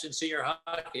Caps in senior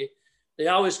hockey, they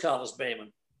always called us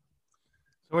Bayman.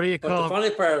 So what do you call them? The funny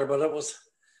part about it was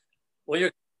when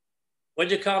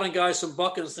you're calling guys from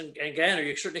Buckens and Gander,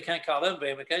 you certainly can't call them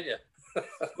Bayman, can you?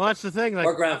 Well, that's the thing. Like,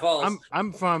 or Grand Falls.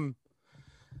 I'm from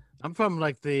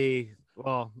like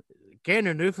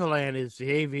Gander, Newfoundland is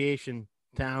the aviation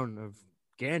town of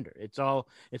Gander. It's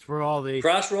where all the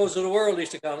crossroads of the world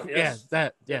used to call it.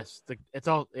 Yes.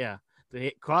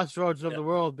 The crossroads of the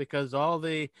world, because all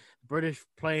the British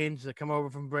planes that come over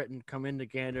from Britain come into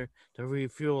Gander to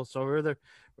refuel. So we're the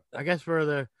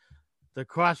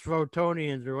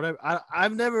Crossroadtonians or whatever.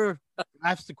 I've never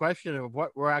asked the question of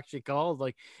what we're actually called.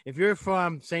 Like, if you're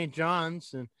from St.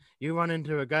 John's and you run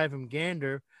into a guy from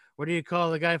Gander, what do you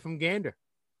call the guy from Gander?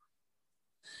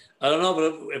 I don't know,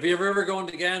 but if you're ever going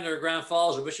to Gander or Grand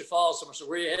Falls or Bishop Falls, someone said,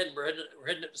 "Where are you heading?" We're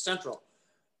heading up to Central.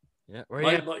 Yeah,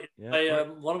 one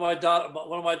of my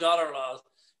daughter-in-laws,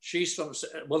 she's from.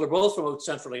 Well, they're both from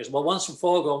Central. Well, one's from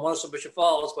Fogo and one's from Bishop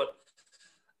Falls. But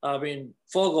I mean,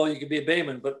 Fogo you could be a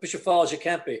Bayman, but Bishop Falls you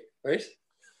can't be, right?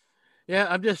 Yeah,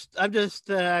 I'm just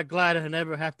glad I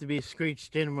never have to be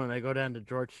screeched in when I go down to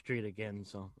George Street again.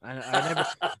 So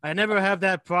I never have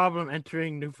that problem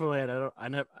entering Newfoundland.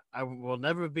 I will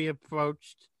never be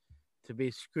approached to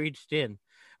be screeched in.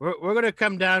 We're gonna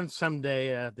come down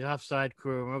someday, the offside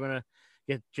crew, and we're gonna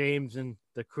get James and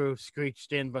the crew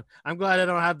screeched in. But I'm glad I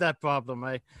don't have that problem.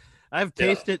 I've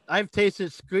tasted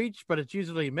screech, but it's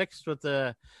usually mixed with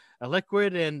a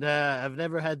liquid, and I've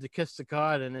never had to kiss the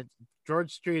cod. And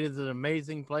George Street is an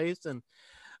amazing place, and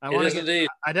It is indeed.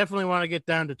 I definitely want to get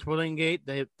down to Twillingate.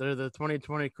 They're the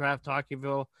 2020 Craft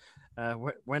Hockeyville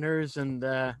winners, and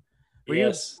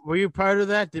Yes. were you part of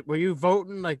that? Were you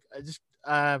voting? Like just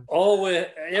Oh,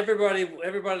 everybody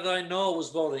that I know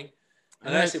was voting,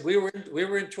 and I- actually we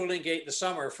were in Twillingate in the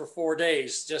summer for 4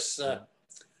 days, just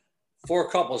four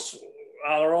couples,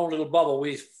 our own little bubble.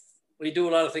 We do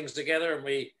a lot of things together, and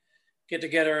we get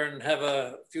together and have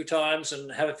a few times and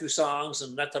have a few songs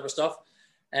and that type of stuff.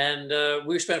 And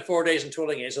we spent 4 days in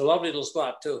Twillingate. It's a lovely little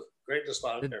spot too. Great little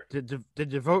spot out there.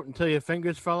 did you vote until your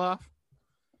fingers fell off?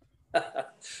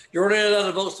 You're only allowed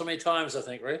to vote so many times, I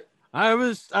think, right? I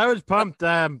was pumped.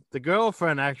 The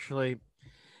girlfriend actually,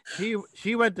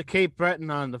 she went to Cape Breton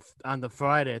on the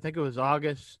Friday. I think it was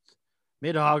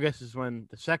mid August is when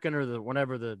the second or the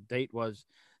whenever the date was.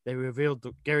 They revealed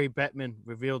Gary Bettman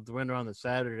revealed the winner on the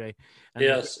Saturday, and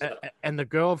Yes. and the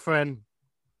girlfriend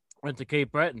went to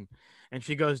Cape Breton, and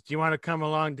she goes, "Do you want to come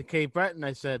along to Cape Breton?"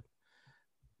 I said,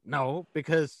 "No,"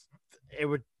 because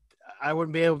I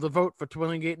wouldn't be able to vote for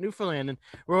Twillingate, Newfoundland, and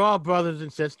we're all brothers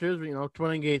and sisters. You know,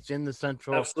 Twillingate's in the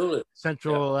Absolutely.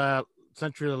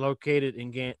 centrally located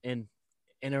in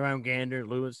around Gander,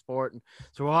 Lewisport, and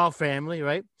so we're all family,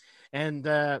 right? And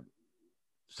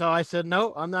so I said,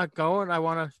 no, I'm not going. I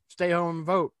want to stay home and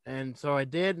vote. And so I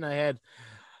did. And I had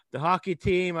the hockey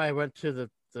team. I went to the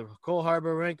Cole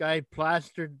Harbor rink. I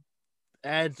plastered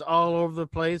ads all over the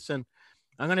place. And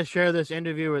I'm going to share this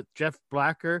interview with Jeff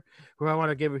Blacker, who I want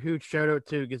to give a huge shout out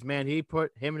to because, man, him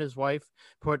and his wife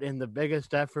put in the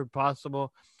biggest effort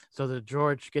possible so that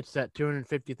George gets that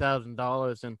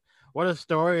 $250,000. And what a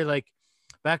story. Like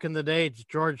back in the day, it's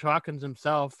George Hawkins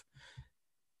himself,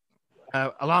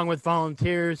 along with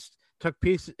volunteers, took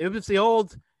pieces. It was the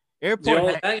old airport. The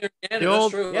old hangar. That's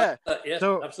true. Yeah. Yes,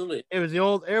 So absolutely. it was the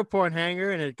old airport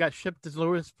hangar, and it got shipped to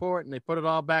Lewisport, and they put it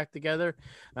all back together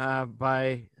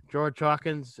by George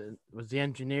Hawkins. Was the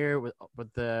engineer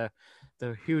with the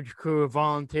huge crew of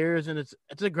volunteers, and it's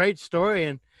a great story.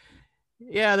 And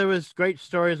yeah, there was great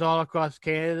stories all across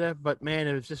Canada, but man,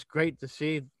 it was just great to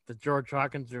see the George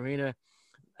Hawkins Arena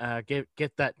get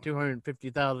that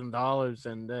 $250,000.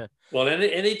 And Well,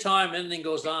 any time anything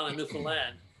goes on in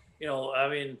Newfoundland, I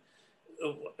mean,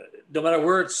 no matter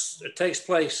where it takes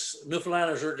place,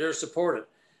 Newfoundlanders they're supported.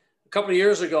 A couple of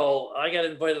years ago, I got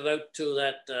invited out to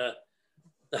that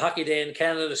the Hockey Day in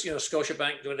Canada,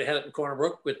 Scotiabank, when they had it in Corner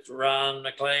Brook with Ron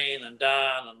McLean and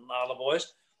Don and all the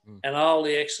boys, and all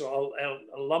the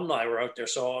alumni were out there.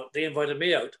 So they invited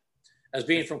me out as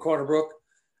being from Corner Brook,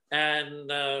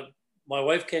 and my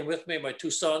wife came with me, my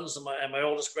two sons, and my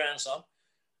oldest grandson.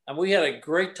 And we had a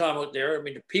great time out there. I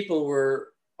mean, the people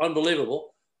were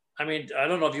unbelievable. I mean, I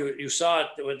don't know if you saw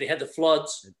it when they had the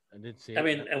floods. I did see it. I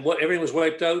mean, and everything was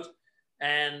wiped out.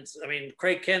 And I mean,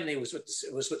 Craig Kennedy was with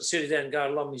the city then.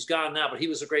 God love him, he's gone now, but he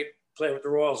was a great player with the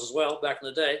Royals as well back in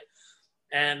the day.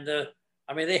 And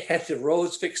I mean, they had the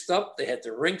roads fixed up. They had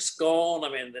the rinks going. I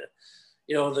mean,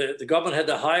 the government had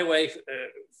the highway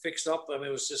fixed up. I mean,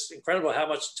 it was just incredible how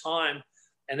much time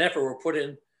and effort were put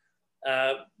in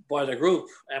by the group.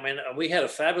 I mean, we had a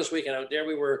fabulous weekend out there.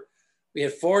 We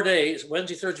had 4 days,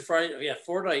 Wednesday, Thursday, Friday. We had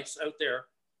 4 nights out there,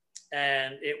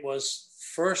 and it was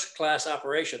first class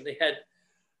operation. They had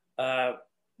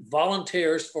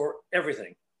volunteers for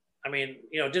everything. I mean,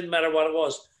 it didn't matter what it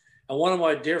was. And one of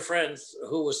my dear friends,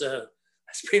 who was a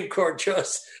Supreme Court judge,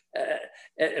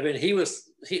 I mean,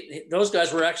 those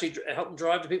guys were actually helping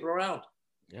drive the people around.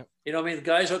 Yep. I mean, the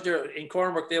guys out there in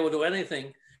Corner Brook, they will do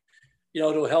anything,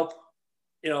 to help,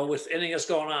 with anything that's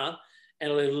going on.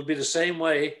 And it'll be the same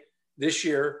way this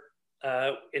year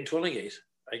in Twillingate.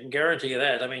 I can guarantee you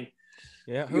that. I mean,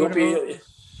 yeah,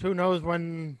 who knows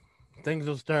when things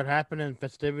will start happening,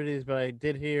 festivities, but I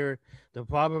did hear they'll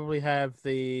probably have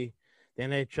the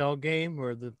NHL game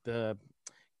where the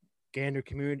Gander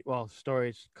Community,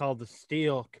 stories called the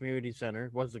Steel Community Center.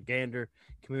 It was the Gander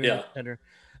Community Center.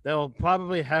 They'll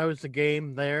probably house the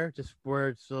game there, just where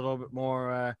it's a little bit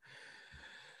more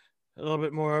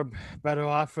better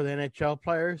off for the NHL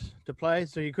players to play.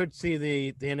 So you could see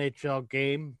the NHL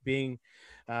game being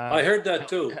I heard that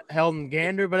too, held in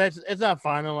Gander, but it's not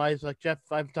finalized. Like Jeff,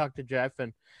 I've talked to Jeff,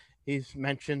 and he's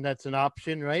mentioned that's an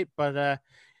option, right? But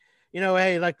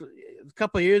hey, like a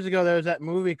couple of years ago, there was that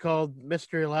movie called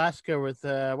Mr. Alaska with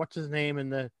what's his name,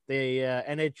 and the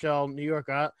NHL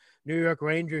New York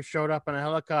Rangers showed up on a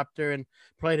helicopter and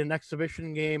played an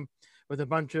exhibition game with a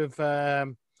bunch of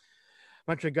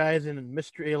guys in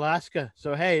Mystery Alaska.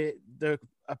 So hey,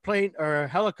 a plane or a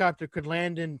helicopter could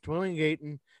land in Twillingate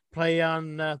and play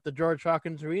on the George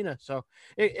Hawkins Arena. So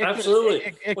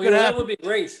absolutely, it could happen. That would be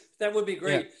great. That would be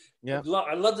great. Yeah.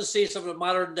 I'd love to see some of the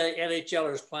modern day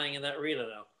NHLers playing in that arena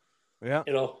now.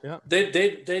 Yeah.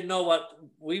 They know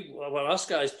what us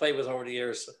guys played with over the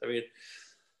years. I mean,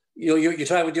 you're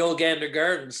talking with the old Gander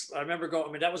Gardens. I remember going.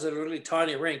 I mean, that was a really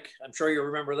tiny rink. I'm sure you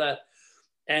remember that.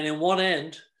 And in one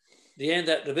end, the end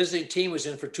that the visiting team was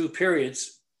in for 2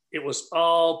 periods, it was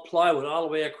all plywood all the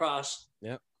way across.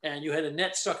 Yeah. And you had a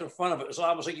net stuck in front of it. It was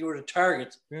almost like you were the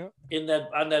target. Yeah.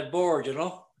 On that board,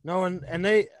 No,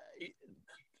 and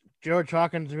George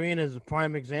Hawkins Arena is a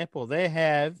prime example. They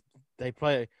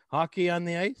play hockey on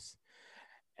the ice,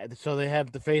 and so they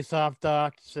have the face-off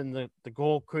dots and the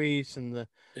goal crease and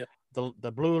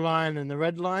the blue line and the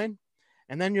red line,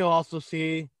 and then you'll also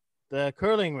see the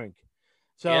curling rink.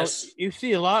 So you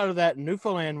see a lot of that in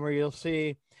Newfoundland, where you'll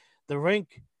see the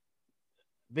rink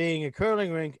being a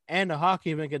curling rink and a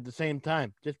hockey rink at the same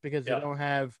time, just because they don't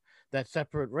have that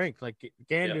separate rink. Like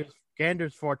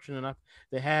Gander's fortunate enough,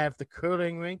 they have the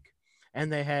curling rink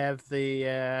and they have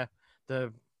the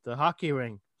hockey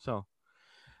rink. So,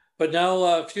 but now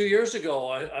a few years ago,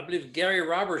 I believe Gary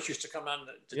Roberts used to come on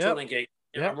to Twillingate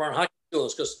run hockey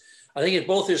schools, because I think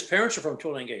both his parents are from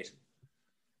Twillingate.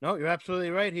 No, you're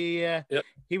absolutely right.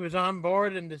 He was on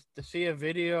board, and to see a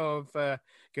video of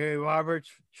Gary Roberts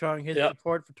showing his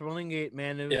support for Twillingate,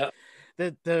 man.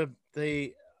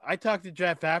 I talked to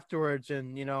Jeff afterwards,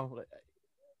 and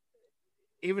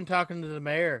even talking to the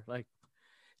mayor, like,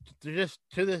 they're just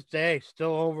to this day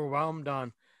still overwhelmed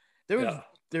on. There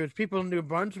was people in New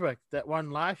Brunswick that won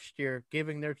last year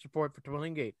giving their support for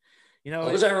Twillingate.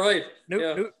 Was that right?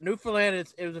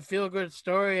 Newfoundland, it was a feel good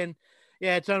story, and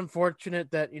it's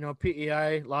unfortunate that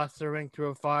PEI lost their rink through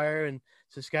a fire, and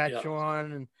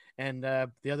Saskatchewan and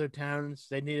the other towns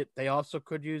they also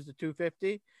could use the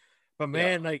 250, but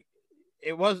man, like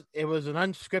it was an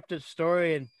unscripted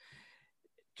story, and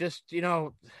just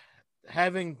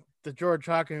having the George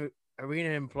Hawkins Arena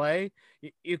in play,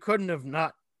 you couldn't have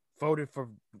not voted for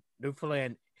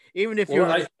Newfoundland, even if you're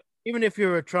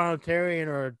a Torontarian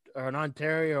or an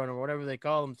Ontario or whatever they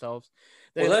call themselves.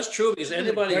 That's true, because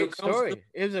anybody who comes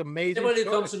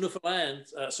to Newfoundland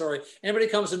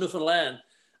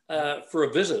for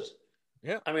a visit,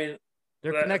 I mean,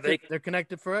 they're connected. They're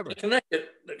connected forever. They're connected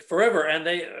forever, and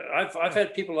I've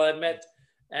had people I've met,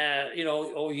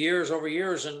 over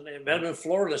years, and met them in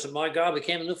Florida. Said, "My God, we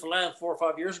came to Newfoundland 4 or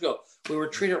 5 years ago. We were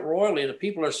treated royally. The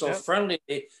people are so friendly.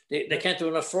 They can't do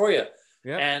enough for you."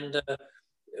 Yeah. And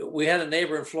we had a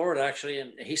neighbor in Florida, actually,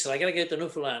 and he said, "I got to get to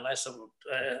Newfoundland." I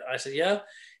said, "Yeah."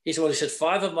 He said, "Well," he said,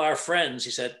 5 of our friends,"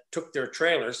 he said, "took their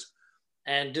trailers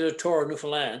and did a tour of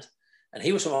Newfoundland." And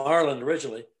he was from Ireland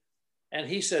originally. And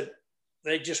he said,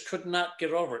 they just could not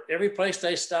get over it. Every place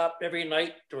they stopped, every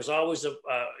night, there was always a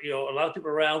lot of people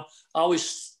around,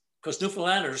 always, because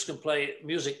Newfoundlanders can play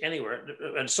music anywhere,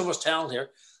 and so much talent here.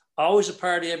 Always a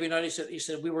party every night. He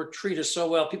said, we were treated so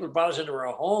well. People brought us into our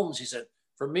homes, he said,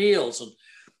 for meals.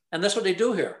 And that's what they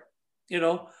do here,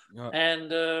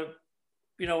 And,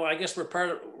 I guess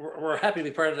we're happy to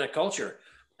be part of that culture.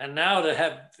 And now to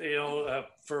have,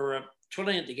 for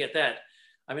Twillingate to get that,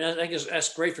 I mean, I think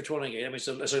that's great for Twillingate. I mean,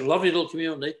 it's a lovely little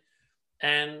community,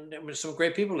 and some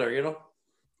great people there,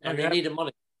 and they need the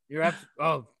money.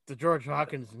 The George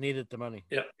Hawkins needed the money.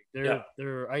 Yeah.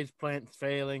 Their ice plant's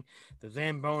failing. The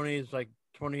Zamboni is like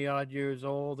 20 odd years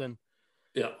old, and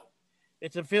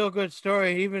it's a feel good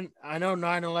story. Even I know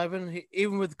 9/11.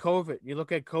 Even with COVID, you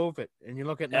look at COVID, and you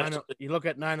look at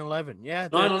 9/11. Yeah,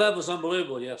 9/11 was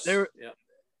unbelievable. Yes.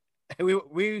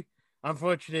 We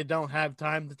unfortunately don't have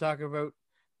time to talk about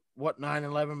what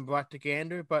 9/11 brought to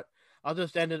Gander, but I'll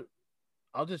just end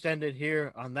it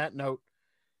here on that note.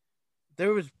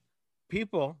 There was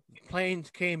planes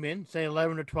came in, say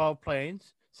 11 or 12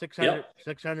 planes,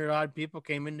 600 odd people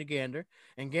came into Gander,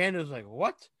 and Gander was like,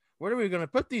 what? Where are we going to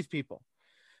put these people?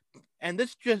 And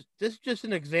this is just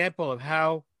an example of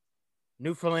how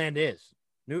Newfoundland is.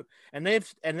 And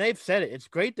they've said it. It's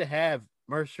great to have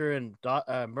Mercer and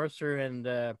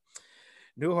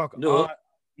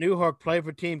Newhook play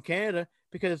for Team Canada,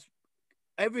 because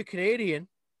every Canadian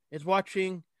is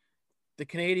watching the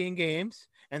Canadian games,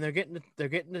 and they're getting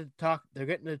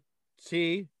to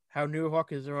see how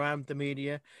Newhook is around the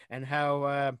media, and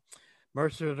how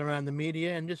Mercer's around the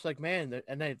media, and just like, man,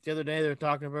 and the other day they were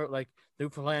talking about like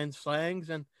Newfoundland slangs,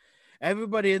 and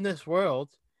everybody in this world,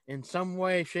 in some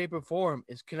way, shape, or form,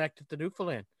 is connected to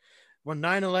Newfoundland. When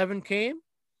 9/11 came,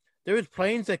 there was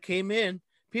planes that came in,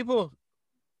 people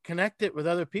connected with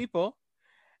other people,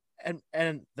 and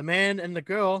the man and the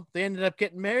girl, they ended up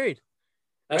getting married.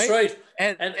 That's right.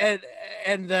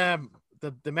 And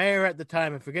the mayor at the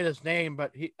time, I forget his name,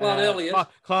 but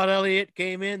Claude Elliott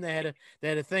came in. They had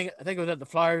a thing. I think it was at the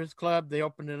Flyers Club. They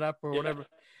opened it up or whatever,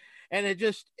 and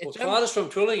it's Claude is from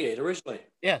Twillingate originally.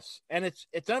 Yes, and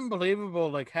it's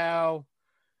unbelievable, like how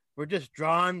we're just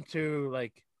drawn to,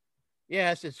 like,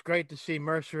 yes, it's great to see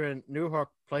Mercer and Newhook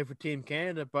play for Team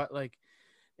Canada, but like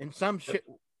in some shape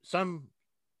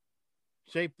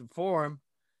and form,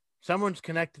 someone's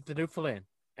connected to Newfoundland,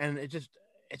 and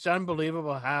it's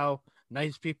unbelievable how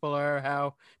nice people are,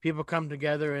 how people come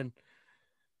together, and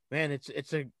man,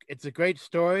 it's a great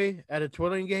story at a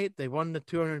Twillingate. They won the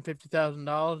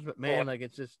 $250,000, but man, like,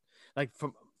 it's just like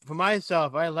for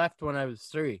myself, I left when I was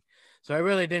 3, so I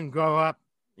really didn't grow up.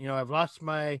 I've lost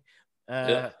my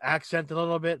accent a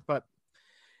little bit, but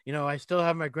I still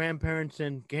have my grandparents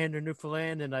in Gander,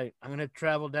 Newfoundland, and I'm going to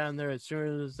travel down there as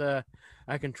soon as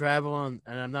I can travel, and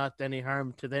I'm not any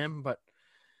harm to them. But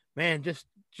man, just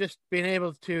being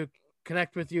able to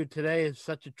connect with you today is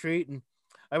such a treat. And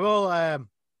I will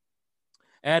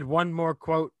add one more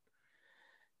quote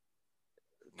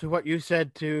to what you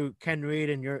said to Ken Reed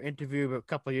in your interview a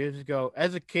couple of years ago.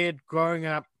 As a kid growing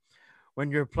up, when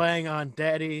you're playing on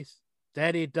Daddy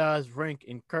Does rink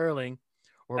in curling,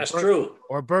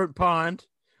 or Burnt Pond,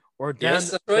 or down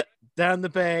the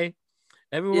bay,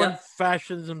 everyone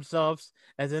fashions themselves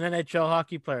as an NHL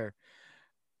hockey player.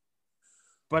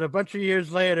 But a bunch of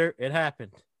years later, it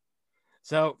happened.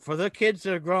 So for the kids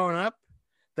that are growing up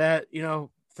that,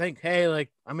 think, hey,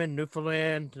 like, I'm in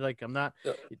Newfoundland, like, I'm not,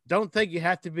 don't think you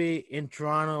have to be in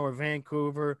Toronto or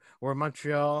Vancouver or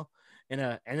Montreal in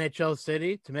a NHL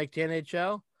city to make the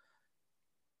NHL.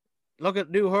 Look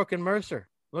at Newhook and Mercer.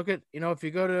 Look at, if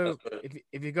you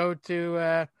go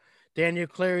to Daniel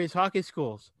Cleary's hockey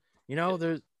schools,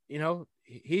 there's,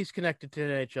 he's connected to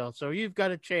the NHL. So you've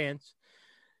got a chance.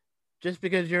 Just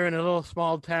because you're in a little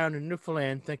small town in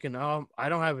Newfoundland thinking, oh, I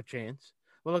don't have a chance.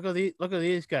 Well, look at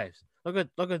these guys. Look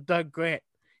at Doug Grant.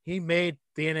 He made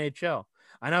the NHL.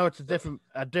 I know it's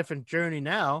a different journey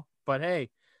now, but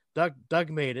hey, Doug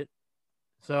made it.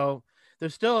 So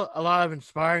there's still a lot of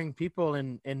inspiring people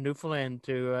in Newfoundland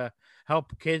to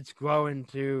help kids grow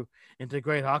into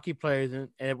great hockey players, and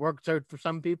it works out for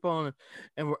some people,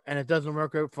 and it doesn't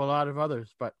work out for a lot of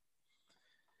others. But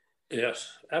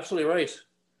yes, absolutely right.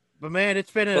 But man, it's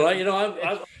been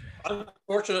I'm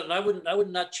fortunate, and I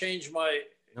would not change my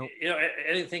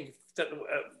anything that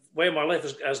way my life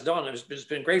has done. It's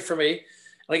been great for me.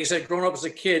 Like you said, growing up as a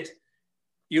kid,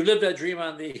 you live that dream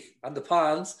on the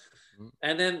ponds,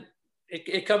 and then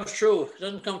it comes true. It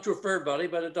doesn't come true for everybody,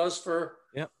 but it does for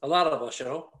a lot of us,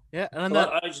 Yeah, and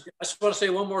I just want to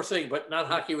say one more thing, but not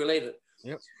hockey related.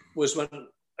 Yep. Was when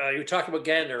you talk about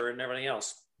Gander and everything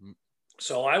else.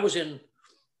 So I was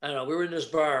we were in this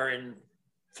bar in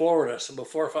Florida about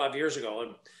 4 or 5 years ago,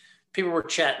 and people were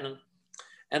chatting,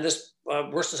 and this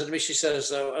person said to me, she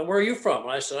says, and where are you from?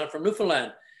 And I said, I'm from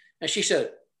Newfoundland. And she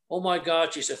said, oh my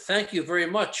God, she said, thank you very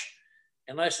much.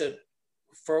 And I said,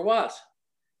 for what?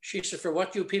 She said, for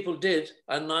what you people did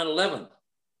on 9/11.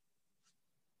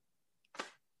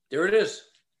 There it is.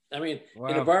 I mean,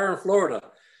 in a bar in Florida.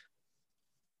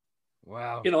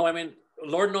 Wow.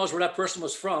 Lord knows where that person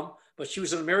was from, but she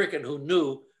was an American who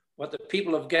knew what the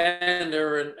people of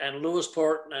Gander and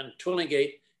Lewisport and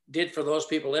Twillingate did for those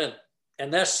people in.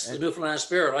 And that's the Newfoundland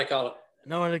spirit, I call it.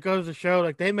 No, and it goes to show,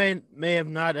 like, they may have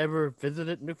not ever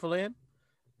visited Newfoundland,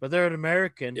 but they're an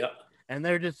American. Yeah. And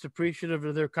they're just appreciative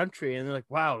of their country. And they're like,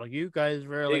 wow, like, you guys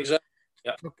really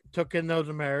took in those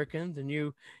Americans, and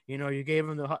you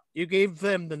gave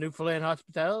them the Newfoundland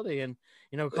hospitality. And,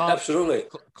 absolutely.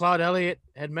 Claude Elliott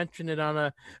had mentioned it on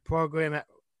a program.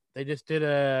 They just did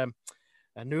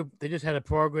they just had a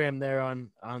program there on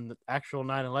the actual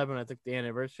 9/11, I think the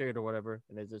anniversary or whatever.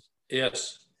 And it's just,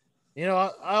 yes,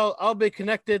 I'll be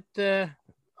connected.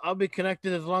 I'll be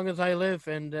connected as long as I live.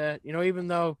 And, even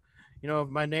though,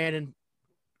 my nan and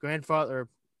grandfather,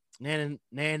 nan,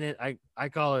 I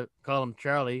call him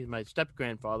Charlie, my step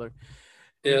grandfather.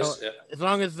 Yes. As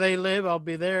long as they live, I'll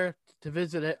be there to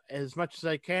visit it as much as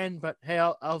I can. But hey,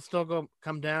 I'll still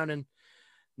come down. And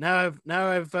now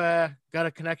I've got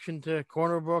a connection to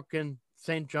Corner Brook and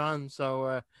St. John.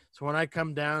 So when I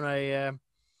come down,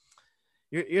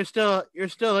 you're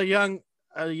still a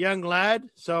young lad.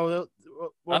 So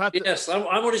we'll have to. Yes, I'm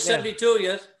only 72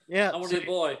 yet. Yeah, I'm only a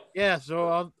boy. Yeah,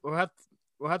 so we'll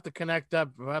have to connect up.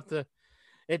 We'll have to.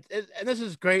 And this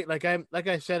is great. Like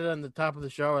I said it on the top of the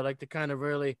show, I like to kind of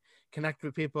really connect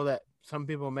with people that some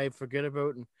people may forget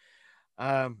about.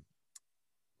 And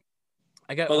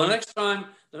the next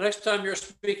time you're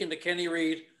speaking to Kenny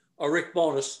Reed or Rick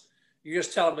Bowness, you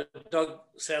just tell them that Doug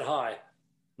said hi.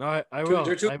 No, I will.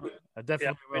 I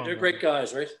definitely will. They're great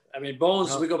guys, right? I mean,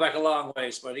 Bones, we go back a long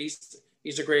ways, but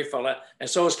he's a great fella, and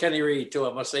so is Kenny Reed too.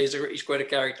 I must say, he's quite a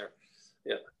character.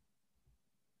 Yeah.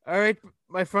 All right,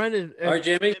 my friend. All right,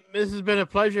 Jamie. This has been a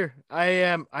pleasure.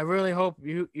 I really hope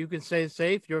you can stay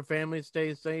safe. Your family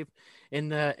stays safe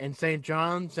in St.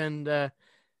 John's, and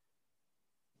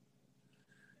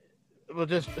we'll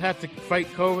just have to fight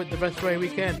COVID the best way we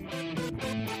can.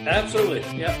 Absolutely.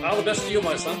 Yeah. All the best to you,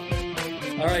 my son.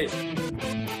 All right.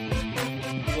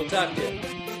 We'll talk to you.